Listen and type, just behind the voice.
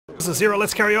Zero,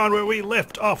 let's carry on where we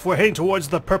left off. We're heading towards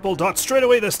the purple dot straight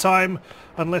away this time.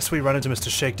 Unless we run into Mr.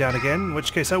 Shakedown again, in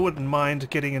which case I wouldn't mind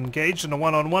getting engaged in a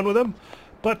one-on-one with him.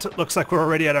 But it looks like we're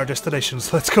already at our destination,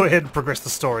 so let's go ahead and progress the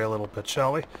story a little bit,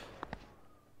 shall we?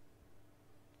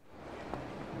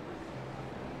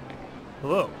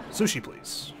 Hello. Sushi,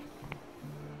 please.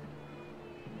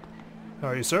 How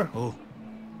are you, sir? Oh.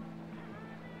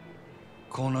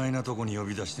 I've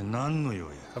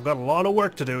got a lot of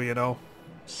work to do, you know.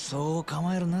 そう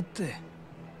構えるなって。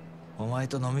お前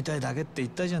と飲みたいだけって言っ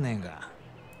たじゃねえか。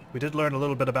We did learn a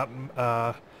little bit about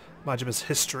Majima's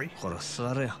history. ほら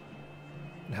座れよ。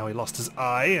And how he lost his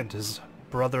eye and his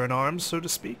brother in arms, so to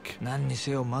speak. 何に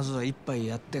せよまずは一杯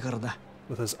やってからだ。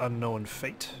With his unknown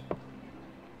fate.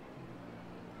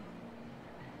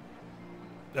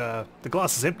 The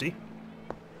glass is empty.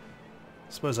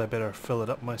 Suppose I better fill it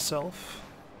up myself.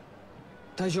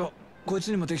 大将、こいつ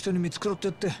にも適当に見繕って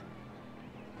やって。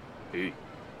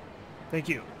Thank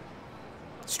you.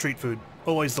 Street food,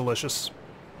 always delicious.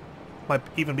 Might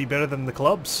even be better than the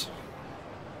clubs.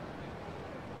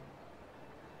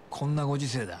 こんなご時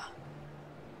世だ。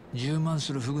10万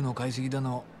するフグの解析だ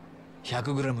の、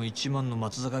100グラム1万の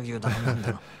松坂牛がダメなん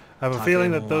だろ。I have a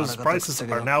feeling that those prices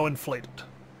are now inflated.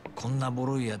 こんなボ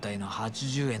ロい屋台の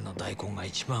80円の大根が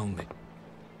一番うめえ。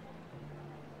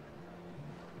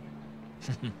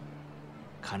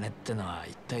金ってのは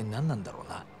一体何なんだろう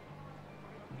な。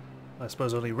I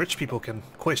suppose only rich people can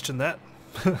question that.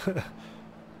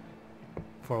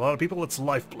 For a lot of people, it's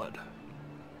lifeblood.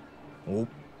 Oh.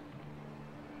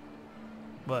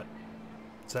 But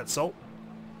is that salt?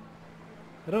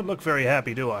 I don't look very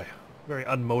happy, do I? Very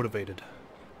unmotivated.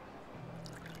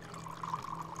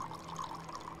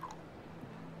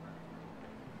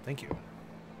 Thank you.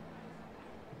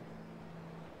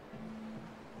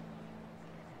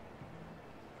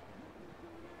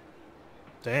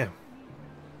 Damn.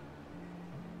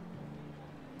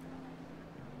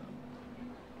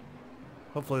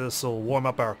 Hopefully this will warm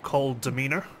up our cold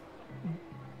demeanor.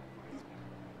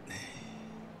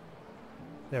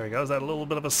 There we go. Is that a little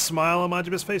bit of a smile on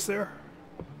Majima's face there?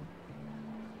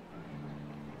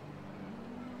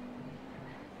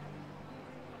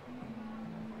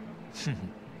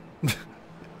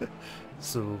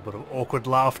 It's a little bit of awkward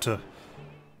laugh to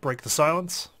break the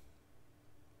silence.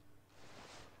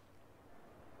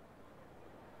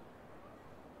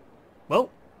 Well,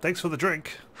 thanks for the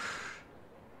drink.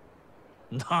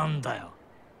 なんだよ。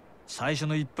最初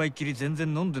の一杯きり全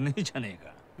然飲んでねえじゃねえ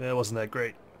か。Yeah, it wasn't that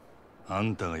great. あ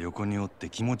んたが横におって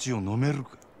気持ちを飲める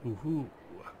か。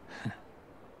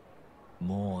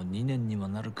もう2年にも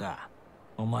なるか。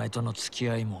お前との付き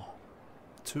合いも。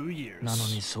2 years. なの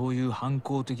にそういう反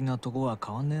抗的なとこは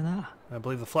変わんねえな。I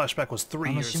believe the flashback was 3 years ago.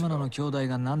 あの島野の兄弟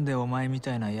がなんでお前み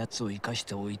たいなやつを生かし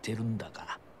ておいてるんだ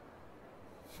か。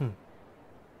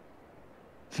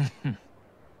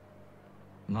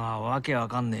まあわけわ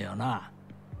かんねえよな。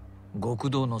極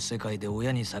道の世界で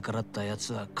親に逆らったや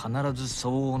つは必ず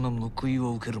相応の報い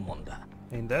を受けるもんだ。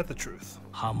Ain't that the truth?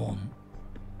 破門、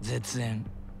絶縁、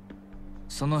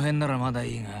その辺ならまだ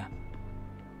いいが、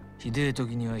ひでえ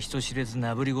時には人知れず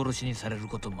なぶり殺しにされる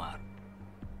こともある。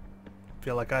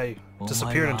Feel like I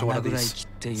disappeared into one of these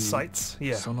sites.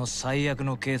 Yeah. その最悪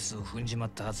のケースを踏んじまっ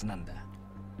たはずなんだ。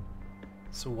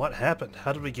So what happened?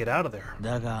 How did we get out of there?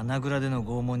 だが穴蔵での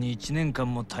拷問に1年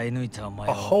間も耐え抜いたお前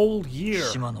を A whole year.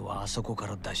 島野はあそこか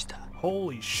ら出した。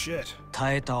Holy shit.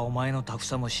 耐えたお前のタフ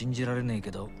さも信じられねえ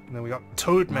けど、 And then we got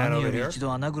Toad Man 何 over より here. 一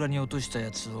度穴蔵に落とした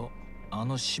やつをあ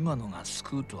の島野が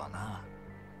救うとはな。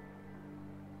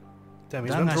 Damn,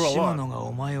 he's だ been が through a 島 lot. 野が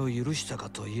お前を許したか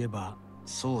といえば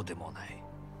そうでもない。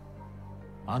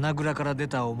穴蔵から出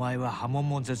たお前は破門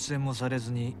も絶縁もされ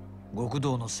ずに極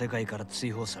道の世界から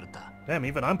追放された。 Damn,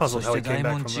 even I'm puzzled そ how し he て came 大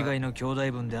back 門 from 違い that. の兄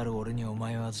弟分である俺にお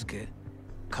前を預け、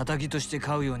仇として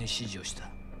飼うように指示をした。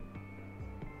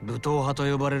武闘派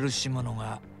と呼ばれる島野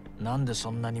がなんで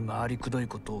そんなに回りくどい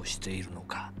ことをしているの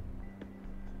か。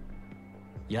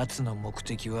奴の目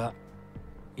的は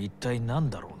一体何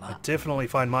だろう I な。 definitely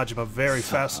find Majima very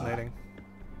fascinating.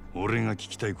 俺が聞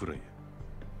きたいくらい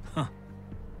や。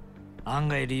案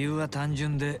外理由は単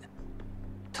純で、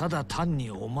ただ単に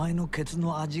お前のケツ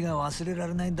の味が忘れら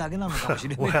れないだけなのかもし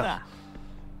れない Well, な。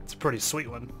 it's a pretty sweet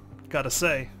one, gotta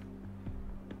say.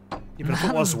 Even if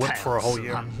it was whipped for a whole つ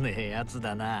year. まんねえやつ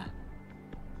だな。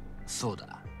そう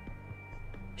だ。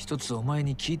一つお前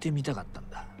に聞いてみたかったん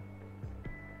だ。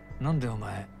なんでお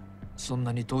前、そん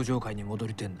なに登場界に戻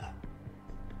りてんだ。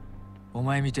お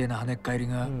前みてえな跳ねっ返り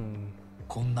が、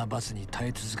こんな罰に耐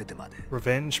え続けてまで。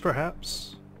Revenge,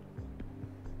 perhaps?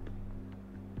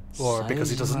 Or because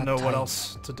he doesn't know what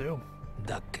else to do.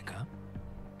 だっけか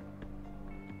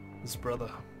His brother.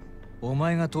 お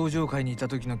前が登場会にいた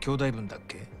時の兄弟分だっ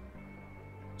け？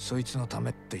そいつのた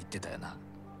めって言ってたよな。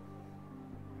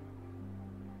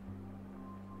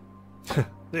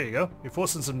There you go. You're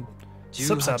forcing some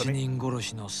subs out of 18 me. 人殺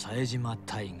しの冴島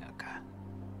大河か。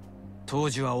当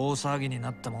時は大騒ぎに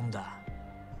なったもんだ。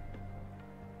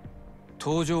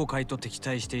登場会と敵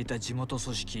対していた地元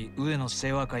組織上野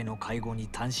清和会の会合に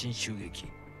単身襲撃。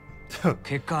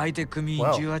結果相手組員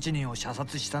18人を射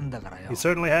殺したんだからよ。He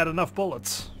certainly had enough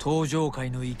bullets. 登場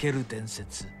会の生ける伝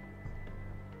説。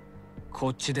こ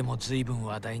っちでも随分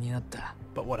話題になった。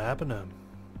But what happened to him?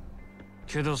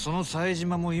 けどその冴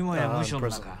島も今や無所の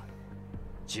中。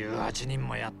18人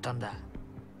もやったんだ。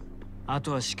あ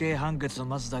とは死刑判決を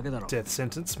待つだけだろ。Death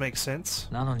sentence makes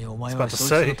sense. なのにお前は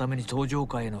そいつのために登場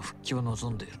会への復帰を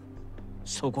望んでいる。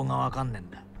そこがわかんねえん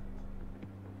だ。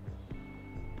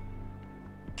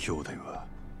兄弟は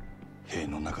兵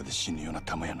の中で死ぬような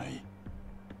玉やない。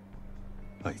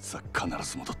あいつは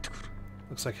必ず戻ってくる。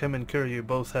Looks like him and Kiryu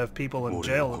both have people in 俺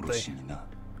jail, を don't 殺 they? しにな。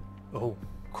Oh,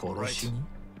 殺しに？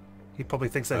 he probably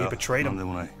thinks that he betrayed なん him. で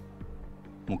もない。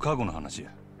もう過去の話や。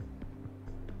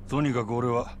とにかく俺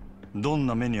はどん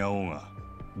な目に遭おうが、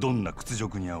どんな屈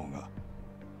辱に遭おうが、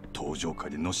登場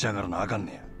会でのし上がらなあかん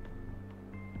ね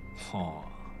や。は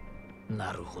あ、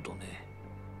なるほどね。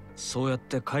そうやっ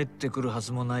て帰ってくるは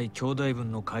ずもない兄弟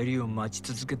分の帰りを待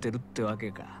ち続けてるってわ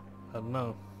けか。I don't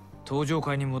know. 登場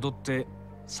会に戻って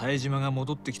冴島が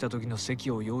戻ってきた時の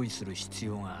席を用意する必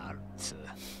要があるっつ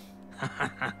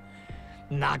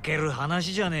泣ける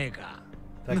話じゃねえか。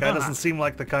 That guy doesn't seem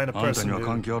like the kind of あんた person には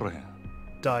関 who 係あらへん。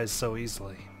 dies so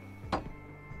easily.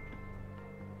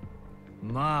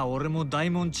 まあ俺も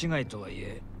大門違いとはい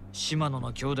え島野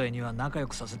の兄弟には仲良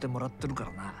くさせてもらってるか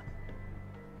らな。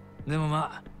でも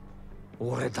まあ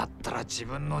俺だったら自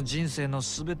分の人生の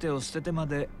全てを捨ててま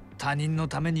で他人の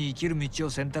ために生きる道を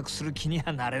選択する気に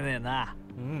はなれねえな。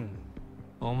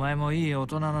お前もいい大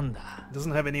人なんだ。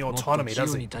 Doesn't have any もっと autonomy, 自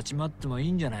does 由に he? 立ち回ってもい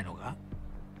いんじゃないのか。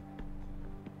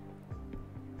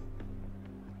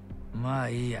まあ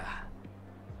いいや。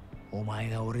お前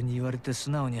が俺に言われて素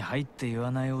直に入って言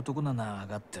わない男なのは分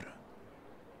かってる。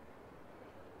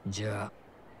じゃあ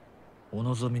お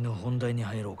望みの本題に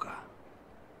入ろうか。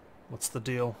 What's the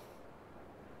deal?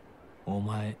 お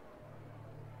前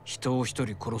人を一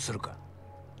人殺せるか。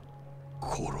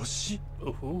殺し？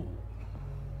 Ooh.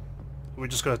 We're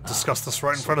just gonna discuss this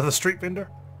right in front of the street vendor?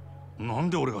 なん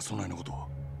で俺がそんなようなことを？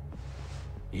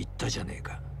言ったじゃねえ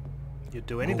か。 You'd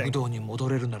do 極 anything. 道に戻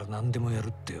れるなら何でもやる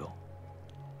ってよ。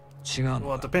違う Well,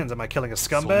 の it か。 depends. Am I killing a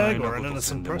そんなよ scumbag うな or こ an と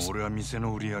せん innocent でも person? 俺は店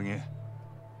の売り上げ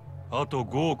あと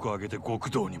5億上げて極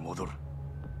道に戻る。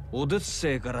オデッ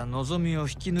セイから望みを引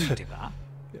き抜いてか。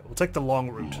 Yeah, we'll take the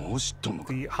long route. もう知っとんの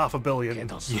か？ The half a billion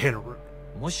yen route.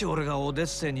 もし俺がオデッ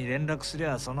セイに連絡すり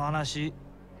ゃその話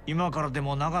今からで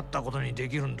もなかったことにで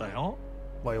きるんだよ。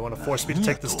 Why, you want to force me to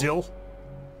take this deal?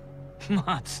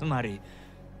 まあつまり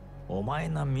お前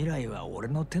の未来は俺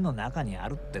の手の中にあ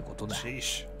るってことだ。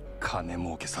 Sheesh. 金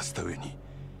儲けさせた上に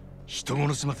人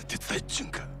殺しまで手伝いっちゅう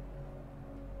んか。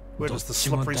 Where どっ does the ち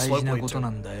も slippery 大 slope 事な lead ことな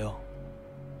to? んだよ。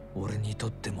俺にと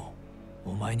っても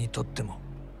お前にとっても。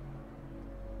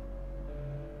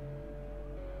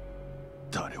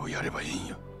誰をやればいいん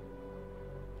よ。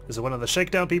 Is it one of the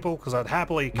Shakedown people? Because I'd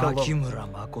happily kill 牧 them. 村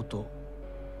誠。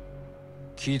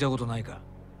聞いたことないか。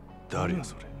誰や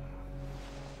それ？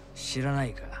知らな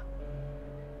いか。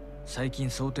最近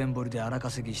蒼天堀で荒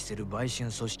稼ぎしてる売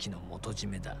春組織の元締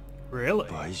めだ。 Really?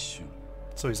 売春。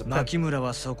 So he's a pimp. 牧村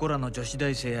はそこらの女子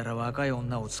大生やら若い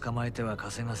女を捕まえては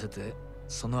稼がせて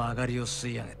その上がりを吸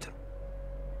い上げてる。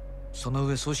その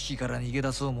上組織から逃げ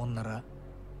出そうもんなら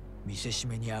見せし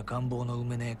めに赤ん坊の埋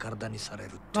めねえ体にされる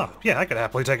って。 Oh, yeah, I could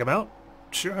happily take him out.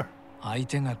 Sure. 相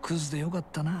手がクズでよかっ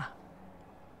たな。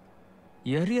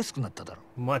やりやすくなっただろ。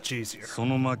 Much easier. そ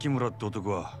の牧村って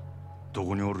男はど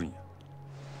こにおるんや？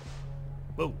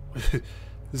 Whoa.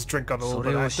 This drink got a そ little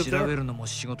れ bit を active 調べ there. るのも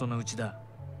仕事のうちだ。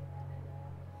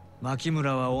牧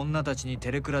村は女たちに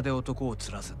テレクラで男を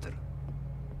釣らせてる。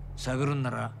探るんな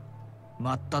ら末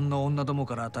端の女ども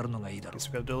から当たるのがいいだろう。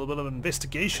 Guess we gotta do a little bit of テ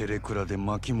investigation. レクラで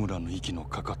牧村の息の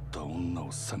かかった女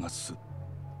を探す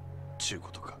ちゅう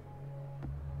ことか。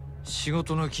仕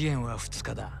事の期限は2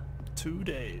日だ。 2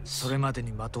 days. それまで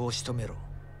に的を仕留めろ。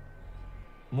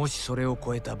もしそれを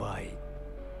超えた場合、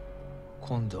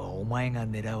今度はお前が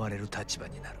狙われる立場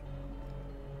になる。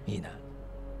いいな。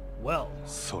 Well,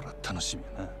 そら楽しみ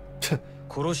やな。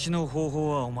殺しの方法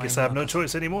はお前 guess I が have no 任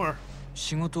せ choice anymore.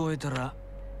 仕事を終えたら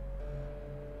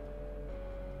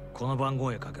この番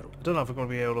号へかけろ。 I don't know if we're going to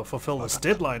be able to fulfill this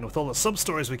deadline with all the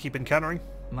substories we keep encountering.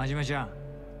 真面目ちゃん、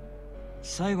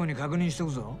最後に確認しと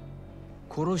くぞ。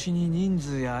殺しに人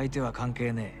数や相手は関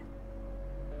係ねえ。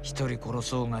一人殺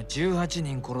そうが18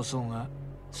人殺そうが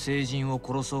成人を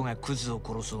殺そうがクズを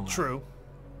殺そうが True.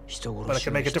 人 But I 殺し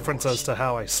can は make a 人 difference 殺 as し。 to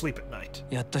how I sleep at night.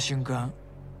 やった瞬間、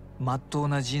まっとう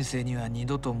な人生には二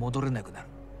度と戻れなくなる。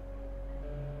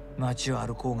街を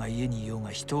歩こうが家にいようが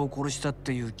人を殺したっ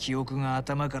ていう記憶が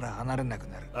頭から離れなく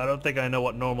なる。 I don't think I know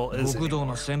what normal is 極道 anymore.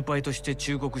 の先輩として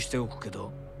忠告しておくけ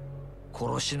ど、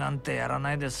殺しなんてやら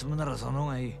ないで済むならその方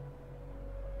がいい。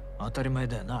当たり前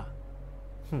だよな。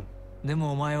で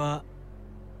もお前は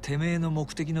てめえの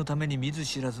目的のために見ず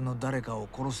知らずの誰かを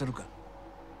殺せるか。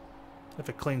 If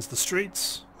it cleans the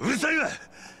streets. うるさいわ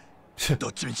ど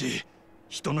っちみち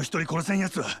人の一人殺せんや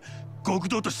つは極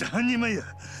道として半人前や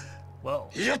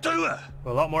Well, やっとるわ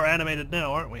we're a lot more animated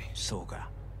now, aren't we? そうか。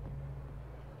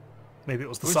 Maybe it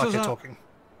was the こいつ sake は talking.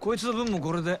 こいつの分も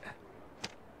これで。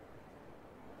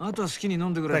あとは好きに飲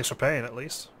んでくれ。 Thanks for paying, at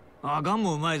least. あ、ガン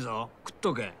もうまいぞ。食っ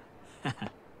とけ。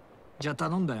じゃあ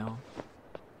頼んだよ。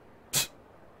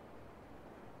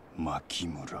牧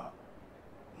村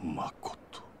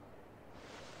誠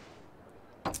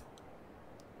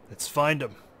Let's find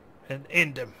him and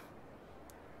end him.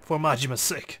 For Majima's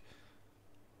sake.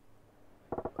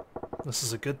 This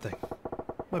is a good thing.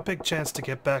 My big chance to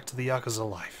get back to the Yakuza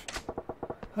life.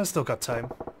 I still got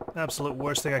time. Absolute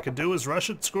worst thing I can do is rush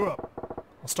it, screw up.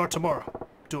 I'll start tomorrow.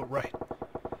 Do it right.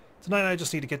 Tonight I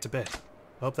just need to get to bed.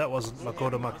 I hope that wasn't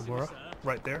Makoto Makumura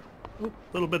right there. A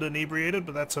little bit inebriated,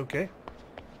 but that's okay.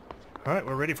 Alright,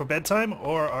 we're ready for bedtime,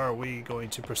 or are we going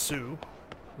to pursue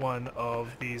one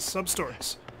of these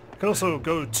sub-stories? I could also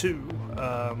go to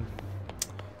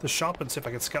the shop and see if I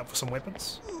can scout for some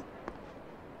weapons.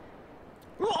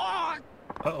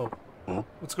 Uh-oh. Huh?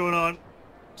 What's going on?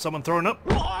 Someone throwing up?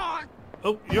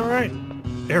 Oh, you're right.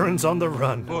 Aaron's on the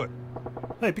run. What?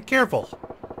 Hey, be careful.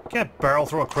 You can't barrel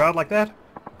through a crowd like that.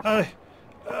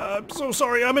 I'm so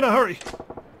sorry. I'm in a hurry.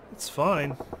 It's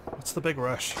fine. What's the big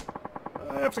rush?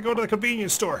 I have to go to the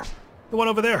convenience store. The one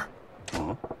over there.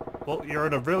 Huh? Well, you're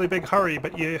in a really big hurry,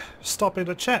 but you stop in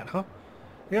to chat, huh?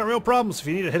 You got real problems if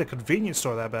you need to hit a convenience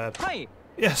store that bad. Hi.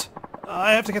 Yes,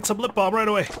 I have to get some lip balm right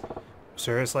away.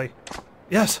 Seriously?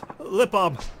 Yes, lip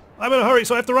balm. I'm in a hurry,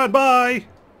 so I have to run. Bye!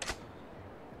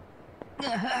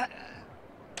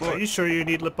 Are you sure you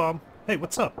need lip balm? Hey,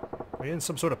 what's up? Are you in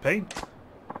some sort of pain?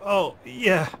 Oh,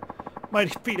 yeah. My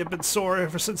feet have been sore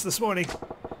ever since this morning.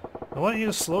 I want you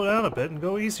to slow down a bit and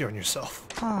go easier on yourself.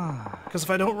 Because if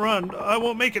I don't run, I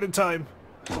won't make it in time.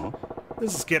 Huh?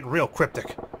 This is getting real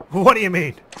cryptic. What do you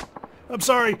mean? I'm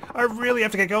sorry, I really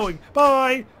have to get going.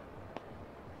 Bye!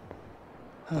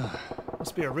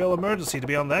 Must be a real emergency to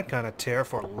be on that kind of tear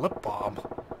for lip balm.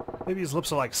 Maybe his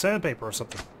lips are like sandpaper or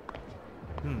something.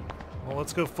 Well,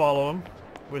 let's go follow him.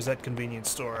 Where's that convenience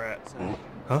store at?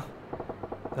 Huh?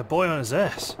 That boy on his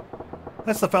ass.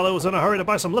 That's the fellow who was in a hurry to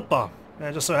buy some lip balm. And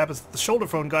it just so happens that the shoulder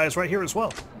phone guy is right here as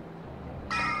well.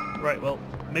 Right, well,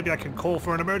 maybe I can call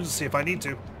for an emergency if I need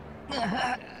to.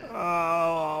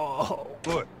 Oh.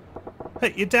 What?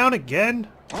 Hey, you down again?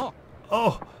 Oh.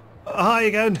 Oh, hi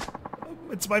again.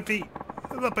 It's my feet.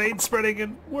 The pain's spreading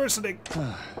and worsening.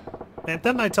 And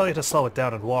didn't I tell you to slow it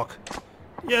down and walk?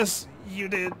 Yes, you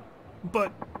did.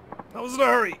 But I was in a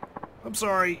hurry. I'm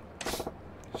sorry.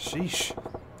 Sheesh.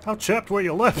 How chapped were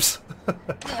your lips?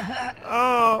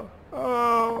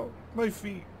 Oh, my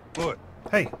feet. What?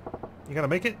 Hey, you gonna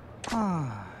make it?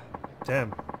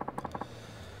 Damn.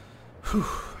 Whew.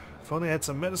 If only I had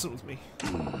some medicine with me.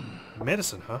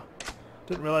 Medicine, huh?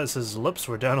 Didn't realize his lips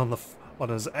were down on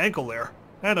his ankle there.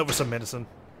 Hand over some medicine.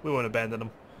 We won't abandon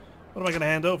him. What am I gonna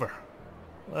hand over?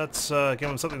 Let's give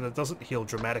him something that doesn't heal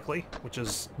dramatically, which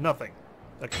is nothing.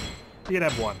 Okay, you can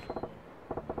have one.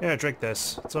 Yeah, drink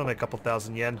this. It's only a couple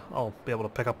thousand yen. I'll be able to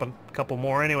pick up a couple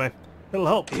more anyway. It'll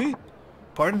help.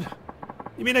 Pardon?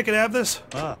 You mean I could have this?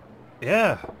 Ah.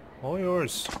 Yeah, all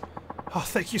yours. Oh,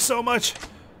 thank you so much.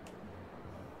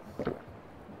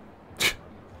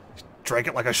 Drank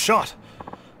it like a shot.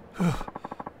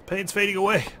 Pain's fading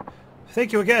away.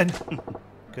 Thank you again.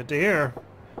 Good to hear.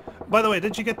 By the way,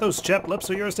 did you get those chapped lips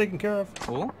of yours taken care of?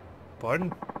 Oh?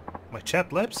 Pardon? My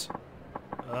chapped lips?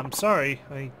 I'm sorry,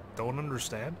 I don't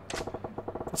understand.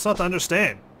 What's not to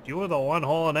understand? You were the one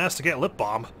hauling ass to get lip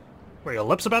balm. Were your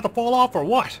lips about to fall off or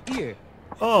what? Here.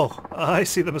 Oh, I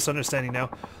see the misunderstanding now.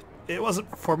 It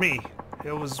wasn't for me.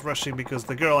 It was rushing because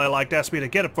the girl I liked asked me to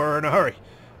get it for her in a hurry.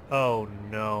 Oh,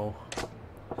 no.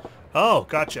 Oh,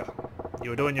 gotcha.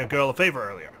 You were doing your girl a favor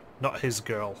earlier. Not his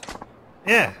girl.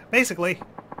 Yeah, basically.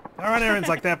 I run errands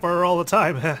like that for her all the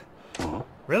time.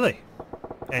 Really?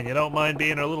 And you don't mind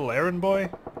being her little errand boy?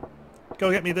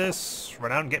 Go get me this,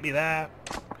 run out and get me that.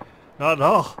 Not at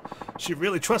all. She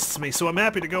really trusts me, so I'm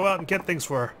happy to go out and get things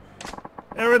for her.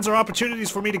 Errands are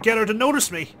opportunities for me to get her to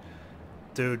notice me.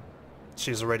 Dude,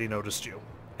 she's already noticed you.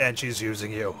 And she's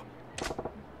using you.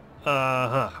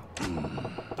 Uh-huh.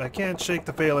 I can't shake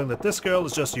the feeling that this girl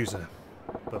is just using him.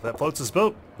 But if that floats his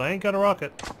boat, I ain't gonna rock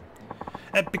it.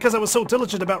 And because I was so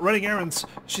diligent about running errands,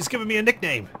 she's given me a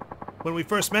nickname. When we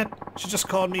first met, she just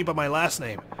called me by my last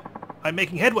name. I'm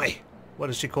making headway. What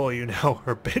does she call you now,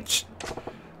 her bitch?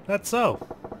 That's so.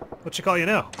 What'd she call you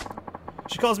now?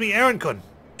 She calls me Aaron-kun.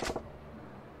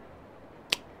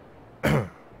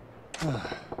 That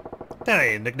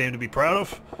ain't a nickname to be proud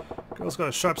of. Girl's got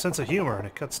a sharp sense of humor and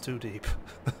it cuts too deep.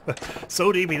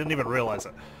 So deep he didn't even realize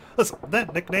it. Listen,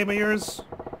 that nickname of yours,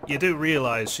 you do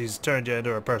realize she's turned you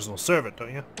into her personal servant,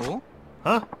 don't you? Oh?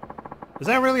 Huh? Is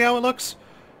that really how it looks?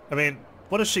 I mean,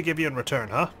 what does she give you in return,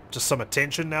 huh? Just some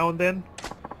attention now and then?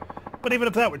 But even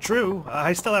if that were true,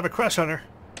 I still have a crush on her.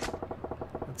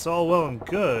 It's all well and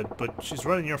good, but she's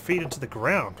running your feet into the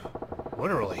ground.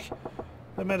 Literally.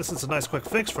 That medicine's a nice quick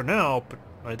fix for now, but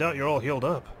I doubt you're all healed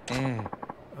up.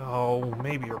 Oh,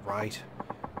 maybe you're right.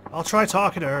 I'll try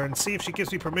talking to her and see if she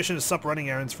gives me permission to stop running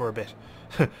errands for a bit.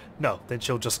 No, then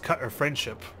she'll just cut her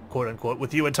friendship, quote-unquote,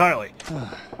 with you entirely.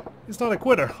 He's not a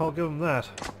quitter, I'll give him that.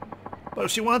 But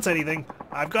if she wants anything,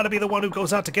 I've got to be the one who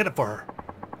goes out to get it for her.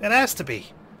 It has to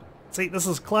be. See, this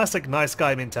is classic nice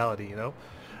guy mentality, you know?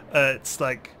 It's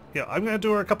like, you know, I'm going to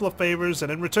do her a couple of favors, and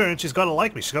in return, she's got to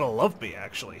like me. She's got to love me,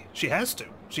 actually. She has to.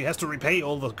 She has to repay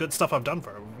all the good stuff I've done for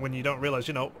her when you don't realize,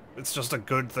 you know, it's just a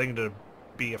good thing to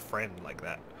be a friend like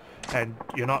that. And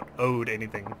you're not owed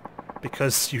anything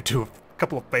because you do a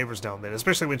couple of favors now and then,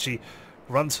 especially when she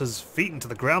runs his feet into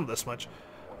the ground this much.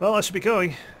 Well, I should be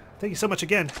going. Thank you so much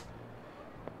again.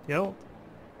 You know,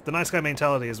 the nice guy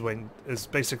mentality is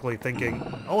basically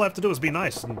thinking, all I have to do is be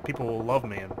nice and people will love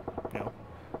me and, you know,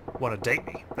 want to date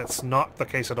me. That's not the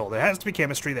case at all. There has to be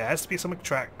chemistry, there has to be some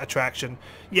attraction.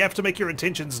 You have to make your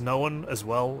intentions known as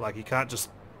well. Like, you can't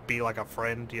just be like a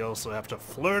friend. You also have to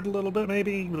flirt a little bit,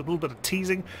 maybe, with a little bit of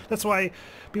teasing. That's why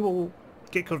people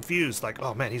get confused, like,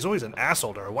 oh man, he's always an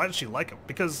asshole to her. Why does she like him?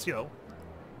 Because, you know,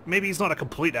 maybe he's not a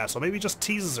complete asshole. Maybe he just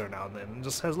teases her now and then and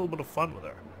just has a little bit of fun with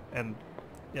her. And,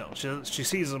 you know, she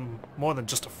sees him more than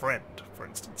just a friend, for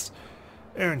instance.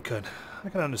 Aaron-kun, I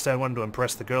can understand wanting to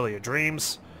impress the girl of your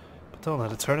dreams, but don't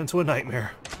let it turn into a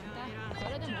nightmare.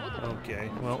 Okay,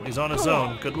 well, he's on his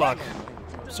own. Good luck.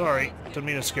 Sorry, didn't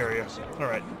mean to scare you.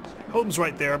 Alright, home's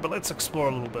right there, but let's explore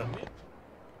a little bit.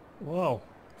 Whoa,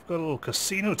 we've got a little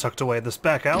casino tucked away in this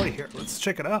back alley here. Let's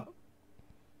check it out.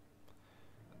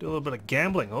 Do a little bit of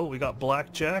gambling. Oh, we got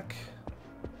blackjack.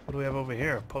 What do we have over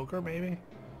here? Poker, maybe?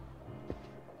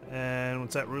 And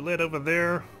what's that roulette over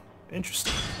there?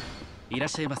 Interesting.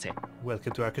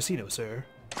 Welcome to our casino, sir.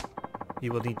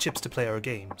 You will need chips to play our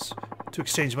games. To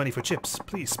exchange money for chips,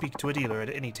 please speak to a dealer at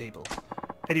any table.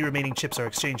 Any remaining chips are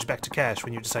exchanged back to cash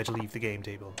when you decide to leave the game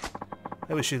table.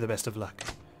 I wish you the best of luck.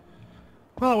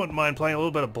 Well, I wouldn't mind playing a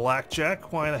little bit of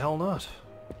blackjack. Why the hell not?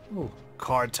 Ooh,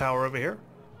 card tower over here.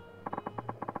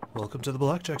 Welcome to the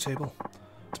blackjack table.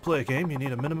 To play a game, you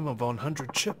need a minimum of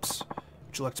 100 chips.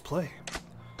 Would you like to play?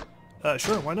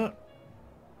 Sure, why not?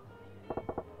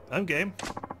 I'm game.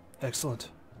 Excellent.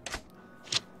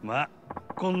 まあ、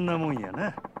こんなもんや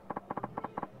な。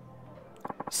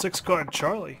 6 card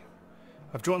Charlie.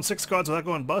 I've drawn 6 cards without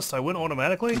going bust. I win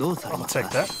automatically? I'll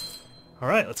take that.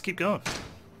 Alright, let's keep going.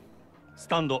 ス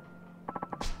タンド。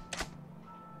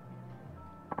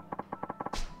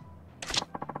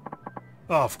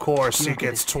 Of course he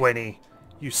gets 20.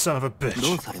 You son of a bitch.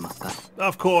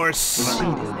 Of course.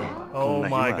 Oh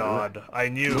my god. I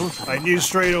knew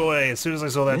straight away as soon as I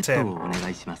saw that 10.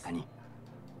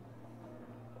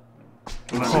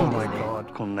 Oh my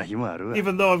god. こんな日もあるわ。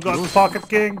 Even though I've got pocket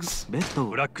kings.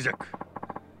 ブラックジャック。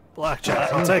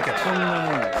 Blackjack, I'll take it. こんな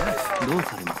もんやな。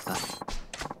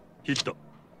ヒット。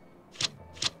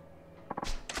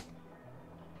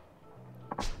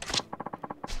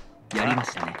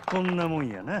 こんなもん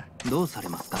やな。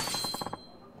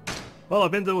 Well,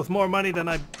 I've ended with more money than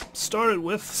I started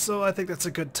with, so I think that's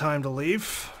a good time to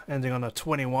leave. Ending on a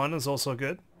 21 is also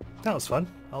good. That was fun.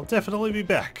 I'll definitely be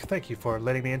back. Thank you for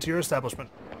letting me into your establishment.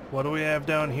 What do we have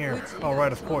down here? All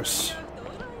right, of course.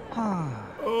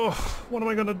 Oh, what am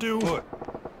I gonna do?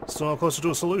 Still no closer to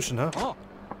a solution, huh?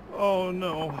 Oh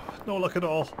no, no luck at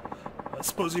all. I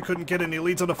suppose you couldn't get any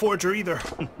leads on a forger either.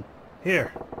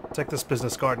 Here, take this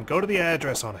business card and go to the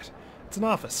address on it. It's an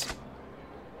office.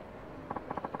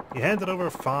 You handed over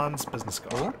Fahn's business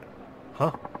card.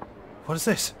 Huh? What is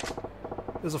this?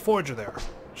 There's a forger there.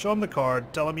 Show him the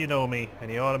card, tell him you know me, and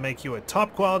he ought to make you a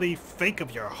top quality fake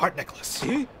of your heart necklace.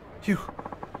 You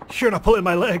You're not pulling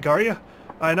my leg, are you?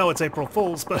 I know it's April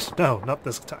Fool's, but no, not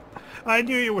this time. I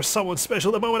knew you were someone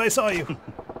special the moment I saw you.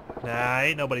 Nah,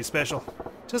 ain't nobody special.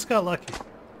 Just got lucky.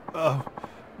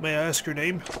 May I ask your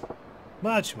name?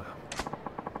 Majima.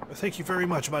 Thank you very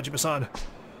much, Majima-san.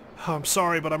 I'm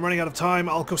sorry, but I'm running out of time.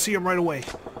 I'll go see him right away.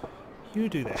 You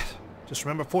do that. Just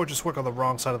remember, forgers work on the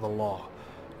wrong side of the law.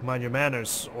 Mind your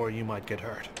manners, or you might get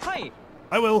hurt. Hi.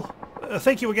 I will.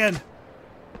 Thank you again.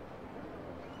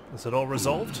 Is it all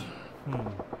resolved?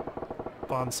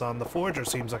 Bon-san, the forger,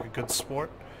 seems like a good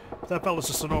sport. But that fella's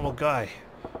just a normal guy.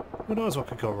 Who knows what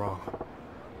could go wrong?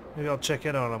 Maybe I'll check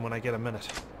in on him when I get a minute.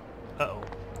 Uh-oh.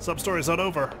 Substory's not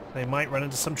over. They might run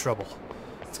into some trouble.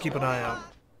 Let's keep an eye out.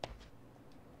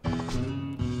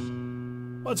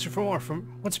 Once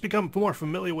you become more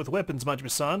familiar with weapons,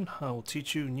 Majima-san, I will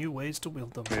teach you new ways to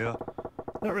wield them. Yeah.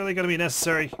 Not really gonna be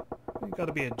necessary. You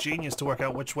gotta be a genius to work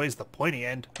out which way's the pointy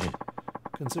end.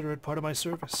 Consider it part of my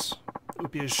service. It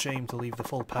would be a shame to leave the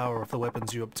full power of the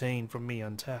weapons you obtain from me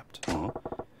untapped.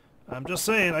 I'm just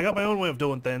saying, I got my own way of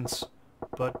doing things.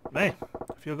 But, hey,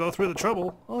 if you'll go through the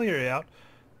trouble, I'll hear you out.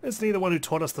 It's neither one who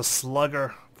taught us the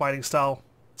slugger fighting style,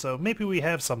 so maybe we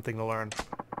have something to learn.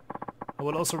 I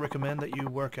would also recommend that you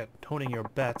work at honing your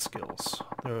bat skills.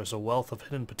 There is a wealth of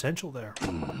hidden potential there.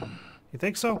 You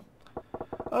think so?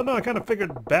 Oh no, I kind of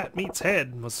figured bat meets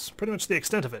head was pretty much the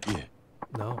extent of it. Yeah.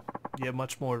 No, you have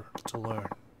much more to learn.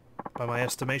 By my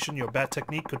estimation, your bat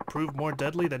technique could prove more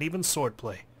deadly than even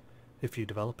swordplay, if you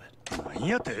develop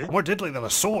it. More deadly than a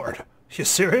sword? You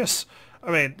serious? I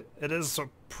mean, it is a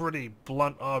pretty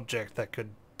blunt object that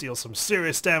could deal some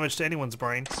serious damage to anyone's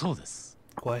brain.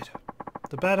 Quite.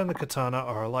 The bat and the katana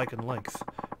are alike in length.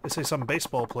 They say some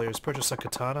baseball players purchase a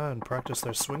katana and practice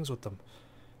their swings with them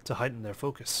to heighten their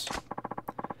focus.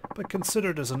 But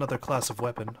considered as another class of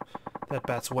weapon, that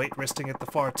bat's weight resting at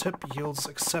the far tip yields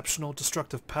exceptional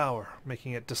destructive power,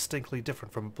 making it distinctly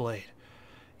different from a blade.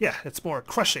 Yeah, it's more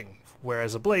crushing,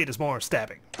 whereas a blade is more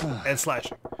stabbing and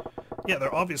slashing. Yeah,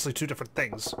 they're obviously two different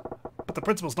things, but the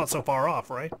principle's not so far off,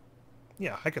 right?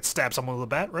 Yeah, I could stab someone with a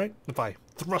bat, right? If I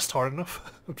thrust hard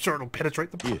enough. I'm sure it'll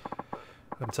penetrate them. Yeah.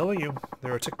 I'm telling you,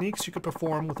 there are techniques you could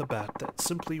perform with a bat that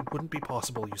simply wouldn't be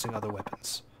possible using other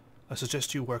weapons. I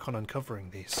suggest you work on uncovering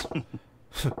these.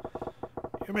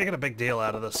 You're making a big deal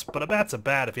out of this, but a bat's a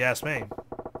bat if you ask me.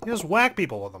 You just whack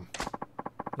people with them.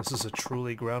 This is a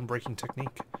truly groundbreaking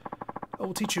technique. I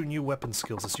will teach you new weapon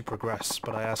skills as you progress,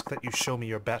 but I ask that you show me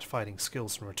your bat fighting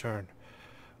skills in return.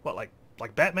 What,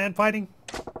 like Batman fighting?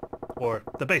 Or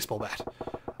the baseball bat?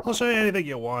 I'll show you anything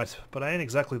you want, but I ain't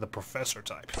exactly the professor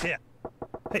type. Yeah.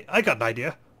 Hey, I got an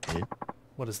idea. Yeah?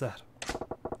 What is that?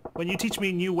 When you teach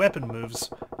me new weapon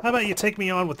moves, how about you take me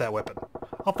on with that weapon?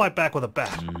 I'll fight back with a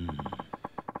bat.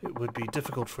 It would be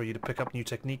difficult for you to pick up new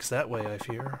techniques that way, I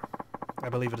fear. I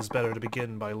believe it is better to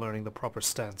begin by learning the proper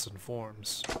stance and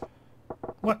forms.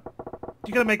 What?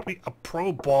 You gonna make me a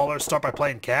pro baller start by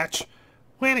playing catch?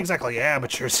 We ain't exactly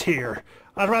amateurs here.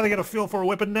 I'd rather get a feel for a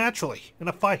weapon naturally, in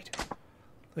a fight.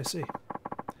 I see.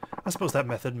 I suppose that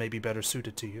method may be better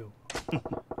suited to you.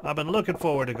 I've been looking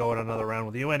forward to going another round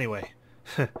with you anyway.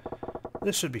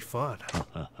 This should be fun.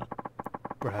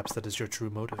 Perhaps that is your true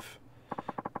motive.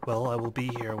 Well, I will be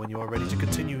here when you are ready to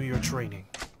continue your training.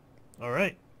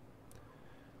 Alright.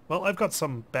 Well, I've got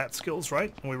some bat skills,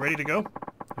 right? Are we ready to go?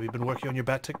 Have you been working on your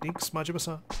bat techniques,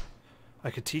 Majima-san?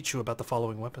 I could teach you about the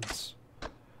following weapons.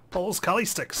 Poles, kali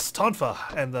sticks, tonfa,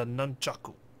 and the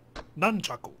nunchaku.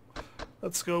 Nunchaku.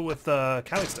 Let's go with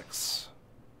kali sticks.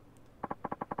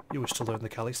 You wish to learn the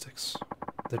kali sticks?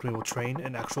 Then we will train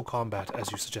in actual combat,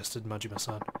 as you suggested,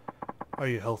 Majima-san. Are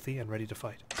you healthy and ready to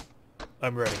fight?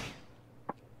 I'm ready.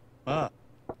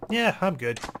 Yeah, I'm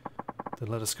good. Then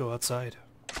let us go outside.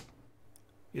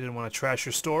 You didn't want to trash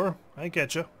your store? I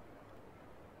get you.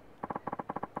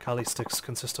 Kali sticks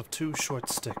consist of 2 short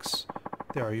sticks.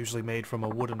 They are usually made from a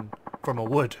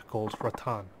wood called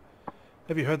rattan.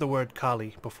 Have you heard the word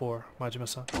Kali before,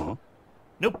 Majima-san?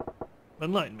 Nope.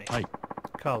 Enlighten me. Hi.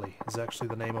 Kali is actually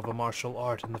the name of a martial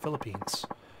art in the Philippines.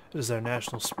 It is their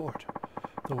national sport.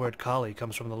 The word Kali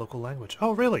comes from the local language.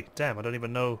 Oh, really? Damn, I don't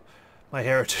even know my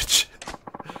heritage.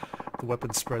 The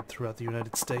weapon spread throughout the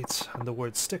United States, and the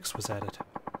word sticks was added.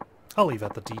 I'll leave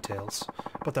out the details,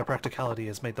 but their practicality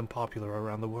has made them popular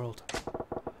around the world.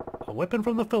 A weapon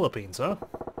from the Philippines, huh?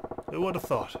 Who would have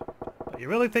thought? But you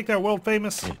really think they're world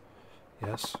famous?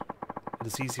 Yes. It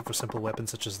is easy for simple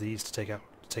weapons such as these to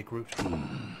take root.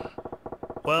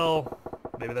 Well,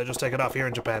 maybe they're just taking off here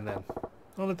in Japan then.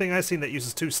 The only thing I've seen that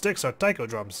uses 2 sticks are taiko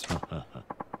drums.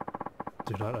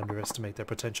 Do not underestimate their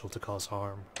potential to cause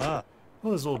harm. Well,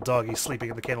 there's a little doggy sleeping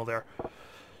in the kennel there.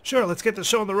 Sure, let's get the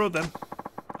show on the road then.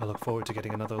 I look forward to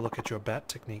getting another look at your bat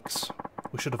techniques.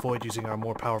 We should avoid using our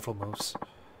more powerful moves.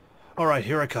 Alright,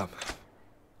 here I come.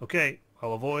 Okay,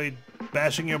 I'll avoid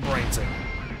bashing your brains in.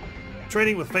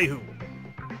 Training with Fei Hu.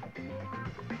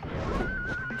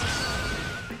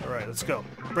 Alright, let's go.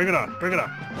 Bring it on, bring it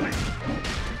on.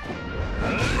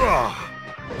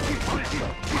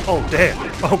 Oh, damn.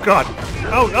 Oh, God.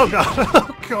 Oh, God.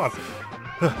 Oh, God.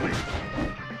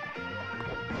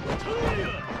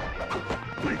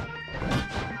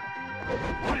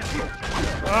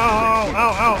 Oh, ow,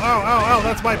 ow, ow, ow, ow,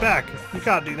 that's my back. You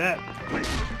can't do that.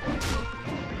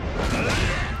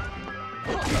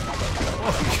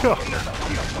 Oh, God.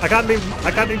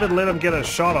 I can't even let him get a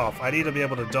shot off. I need to be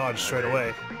able to dodge straight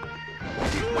away.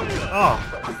 Oh.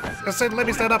 I said let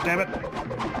me stand up, damn it.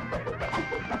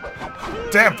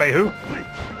 Damn, Fei Hu.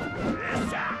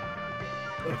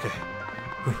 Okay.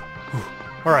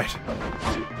 Alright.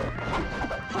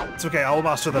 It's okay, I'll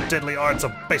master the deadly arts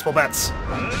of baseball bats.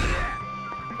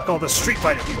 I call this street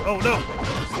fighting. Oh no!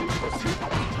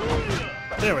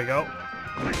 There we go.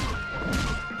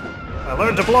 I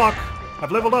learned to block.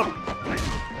 I've leveled up.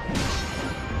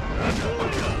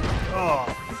 Oh.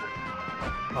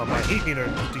 Oh, my heat meter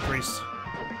decreased.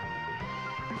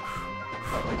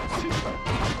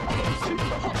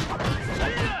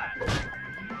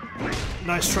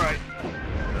 Nice try.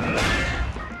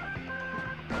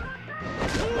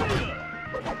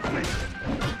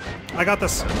 I got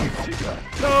this.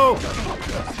 No!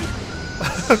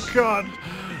 Oh, God.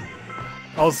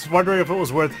 I was wondering if it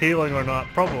was worth healing or not.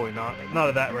 Probably not. Not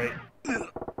at that rate.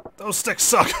 Those sticks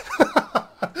suck.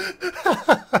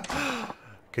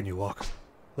 Can you walk?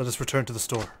 Let us return to the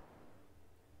store.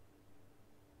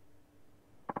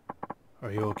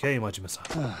 Are you okay,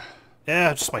 Majima-san?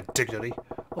 Yeah, just my dignity.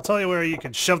 I'll tell you where you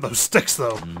can shove those sticks,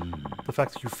 though. The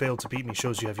fact that you failed to beat me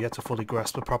shows you have yet to fully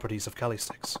grasp the properties of Kali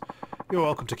sticks. You're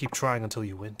welcome to keep trying until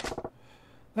you win.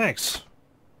 Thanks.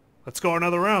 Let's go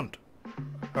another round.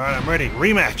 Alright, I'm ready.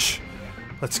 Rematch!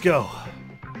 Let's go.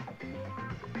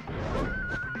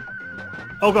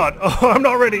 Oh, God. Oh, I'm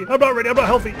not ready. I'm not ready. I'm not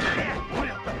healthy.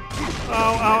 Ow,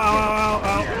 ow, ow, ow, ow,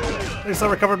 ow. At least I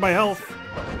recovered my health.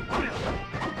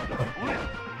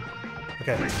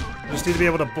 Okay. I just need to be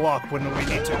able to block when we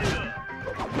need to.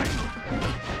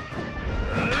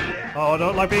 Oh,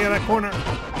 don't like being in that corner.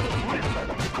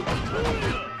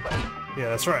 Yeah,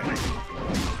 that's right.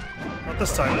 Not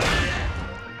this time.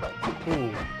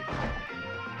 Ooh.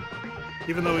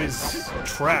 Even though he's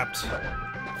trapped,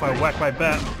 if I whack my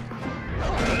bat...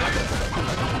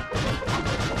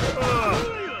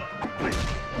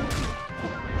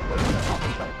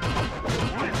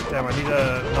 Damn, I need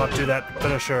to not do that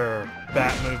finisher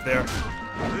bat move there.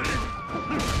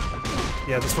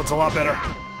 Yeah, this one's a lot better.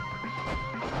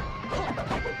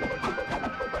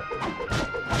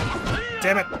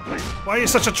 Damn it! Why are you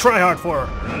such a tryhard for her?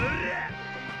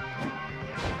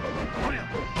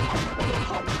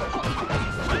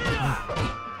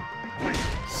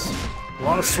 A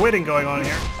lot of sweating going on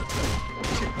here.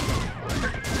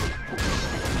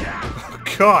 Oh,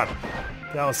 God!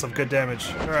 That was some good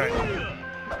damage. Alright.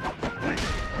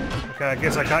 Okay, I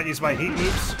guess I can't use my heat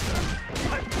moves.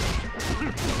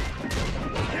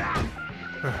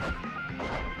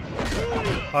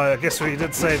 I guess we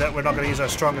did say that we're not going to use our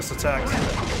strongest attacks.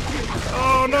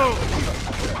 Oh no!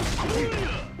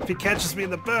 If he catches me in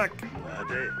the back,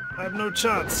 I have no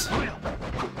chance.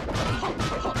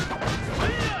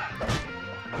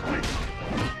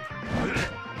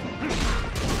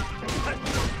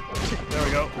 There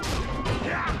we go.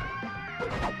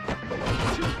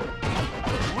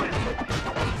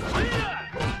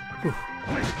 Whew.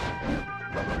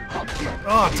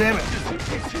 Oh, damn it!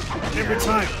 Every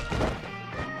time.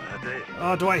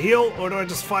 Do I heal, or do I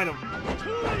just fight him?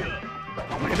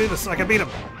 I can do this. I can beat him.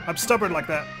 I'm stubborn like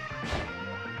that.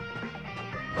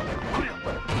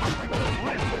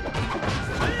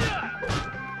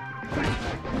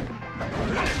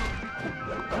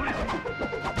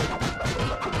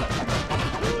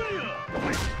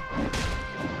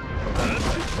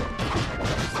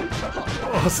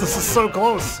 Oh, this is so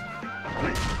close.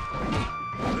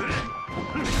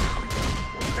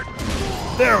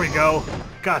 There we go.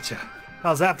 Gotcha.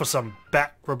 How's that for some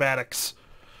bat acrobatics?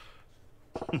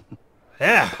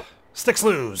 Yeah, sticks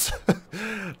lose.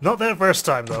 Not that first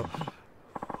time, though.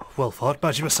 Well fought,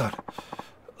 Majima-san.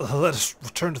 Let us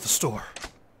return to the store.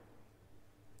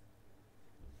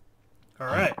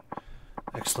 Alright.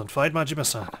 Excellent fight,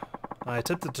 Majima-san. I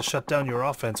attempted to shut down your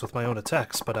offense with my own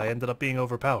attacks, but I ended up being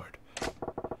overpowered.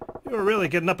 You were really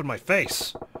getting up in my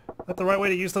face. Is that the right way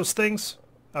to use those things?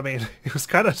 I mean, it was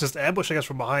kind of just ambushing us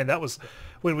from behind. That was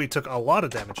when we took a lot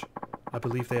of damage. I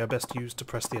believe they are best used to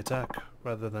press the attack,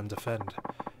 rather than defend.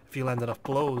 If you land enough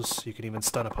blows, you can even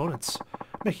stun opponents,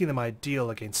 making them ideal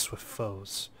against swift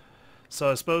foes.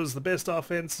 So I suppose the best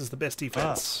offense is the best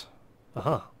defense.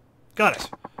 Uh-huh. Got it.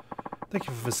 Thank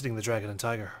you for visiting the Dragon and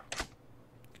Tiger.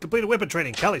 Completed weapon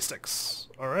training, Kali sticks.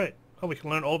 Alright. Oh, we can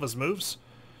learn all of his moves?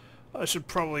 I should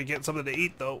probably get something to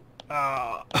eat, though.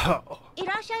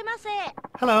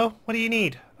 Hello, what do you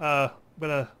need? I'm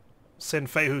gonna send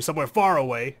Feihu somewhere far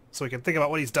away so he can think about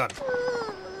what he's done.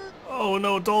 Oh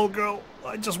no, doll girl.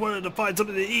 I just wanted to find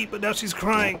something to eat, but now she's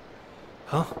crying.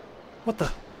 Huh? What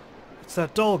the? It's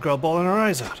that doll girl bawling her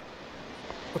eyes out.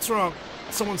 What's wrong?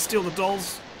 Did someone steal the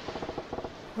dolls?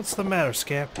 What's the matter,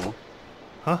 Scamp?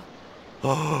 Huh?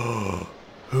 Oh,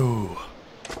 who?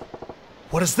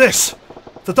 What is this?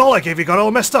 The doll I gave you got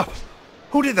all messed up.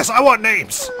 Who did this? I want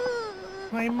names!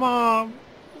 My mom.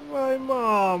 My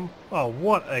mom. Oh,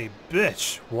 what a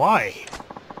bitch. Why?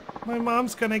 My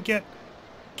mom's gonna get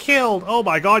killed. Oh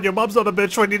my god, your mom's not a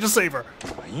bitch. I need to save her.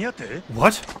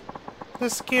 What? The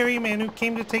scary man who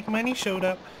came to take money showed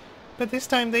up. But this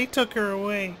time they took her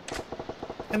away.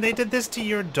 And they did this to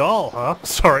your doll, huh?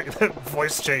 Sorry, that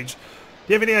voice change. Do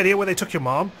you have any idea where they took your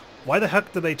mom? Why the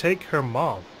heck did they take her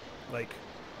mom? Like,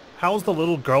 how's the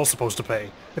little girl supposed to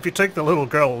pay? If you take the little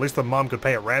girl, at least the mom could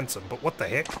pay a ransom. But what the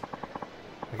heck?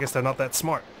 I guess they're not that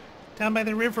smart. Down by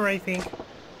the river, I think.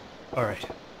 Alright.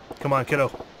 Come on,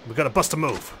 kiddo. We gotta bust a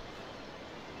move.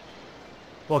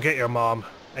 We'll get your mom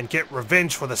and get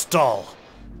revenge for this doll.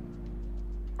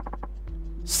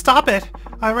 Stop it!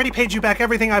 I already paid you back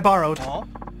everything I borrowed. Huh?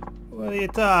 What are you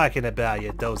talking about,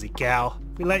 you dozy cow?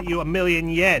 We lent you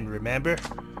 1,000,000 yen, remember?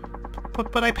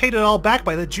 But I paid it all back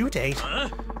by the due date. Huh?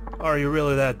 Are you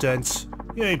really that dense?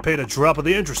 You ain't paid a drop of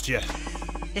the interest yet.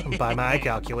 By my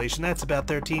calculation, that's about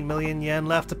 13 million yen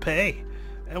left to pay.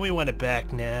 And we want it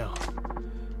back now.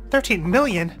 13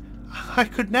 million? I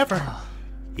could never.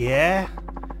 Yeah?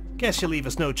 Guess you leave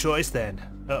us no choice then.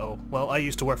 Uh-oh. Well, I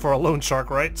used to work for a loan shark,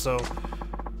 right? So,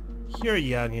 you're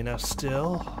young enough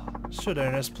still. Should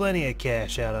earn us plenty of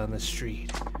cash out on the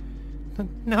street.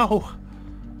 No.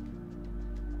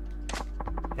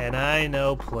 And I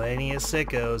know plenty of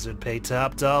sickos would pay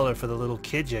top dollar for the little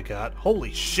kid you got.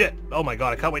 Holy shit! Oh my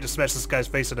god, I can't wait to smash this guy's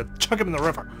face in and chuck him in the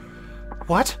river.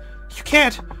 What? You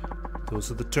can't! Those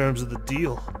are the terms of the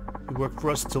deal. You work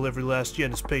for us until every last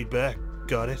yen is paid back.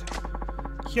 Got it?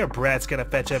 Your brat's gonna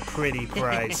fetch a pretty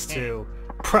price, too.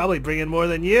 Probably bring in more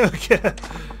than you.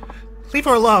 Leave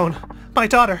her alone. My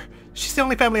daughter. She's the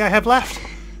only family I have left.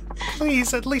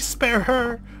 Please, at least spare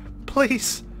her.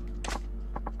 Please.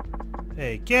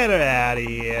 Hey, get her out of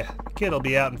here. The kid'll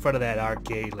be out in front of that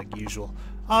arcade like usual.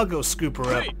 I'll go scoop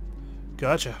her up.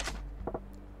 Gotcha.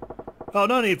 Oh,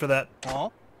 no need for that. Huh?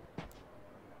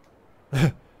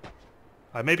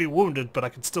 I may be wounded, but I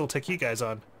can still take you guys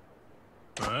on.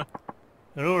 Huh?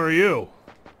 And who are you?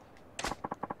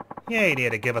 You ain't here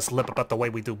to give us lip about the way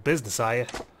we do business, are you?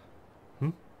 Hmm?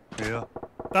 Yeah.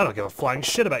 I don't give a flying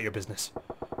shit about your business.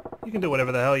 You can do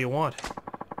whatever the hell you want.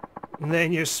 And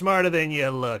then you're smarter than you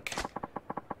look.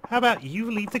 How about you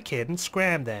leave the kid and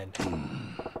scram then?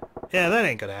 Yeah, that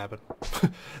ain't gonna happen.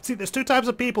 See, there's two types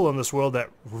of people in this world that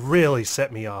really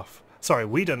set me off. Sorry,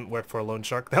 we didn't work for a loan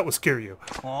shark. That was Kiryu.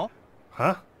 Huh?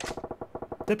 Huh?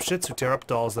 Dipshits who tear up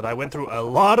dolls that I went through a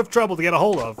lot of trouble to get a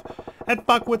hold of, and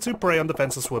fuckwits who prey on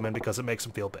defenseless women because it makes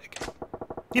them feel big.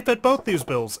 You fit both these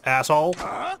bills, asshole.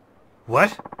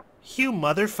 What? You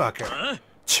motherfucker.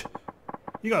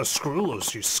 You gotta screw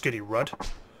loose, you skinny runt.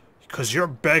 Because you're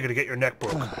begging to get your neck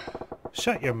broke.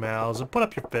 Shut your mouths and put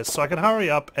up your fists so I can hurry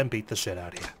up and beat the shit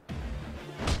out of you.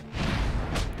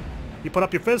 You put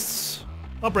up your fists,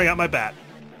 I'll bring out my bat.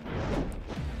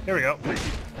 Here we go.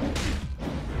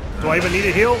 Do I even need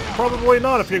a heal? Probably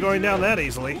not if you're going down that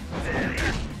easily.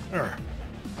 Here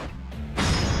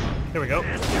we go.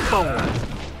 Boom.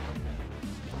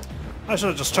 I should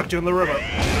have just chucked you in the river.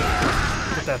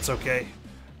 But that's okay.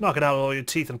 Knocking out all your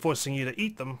teeth and forcing you to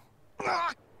eat them.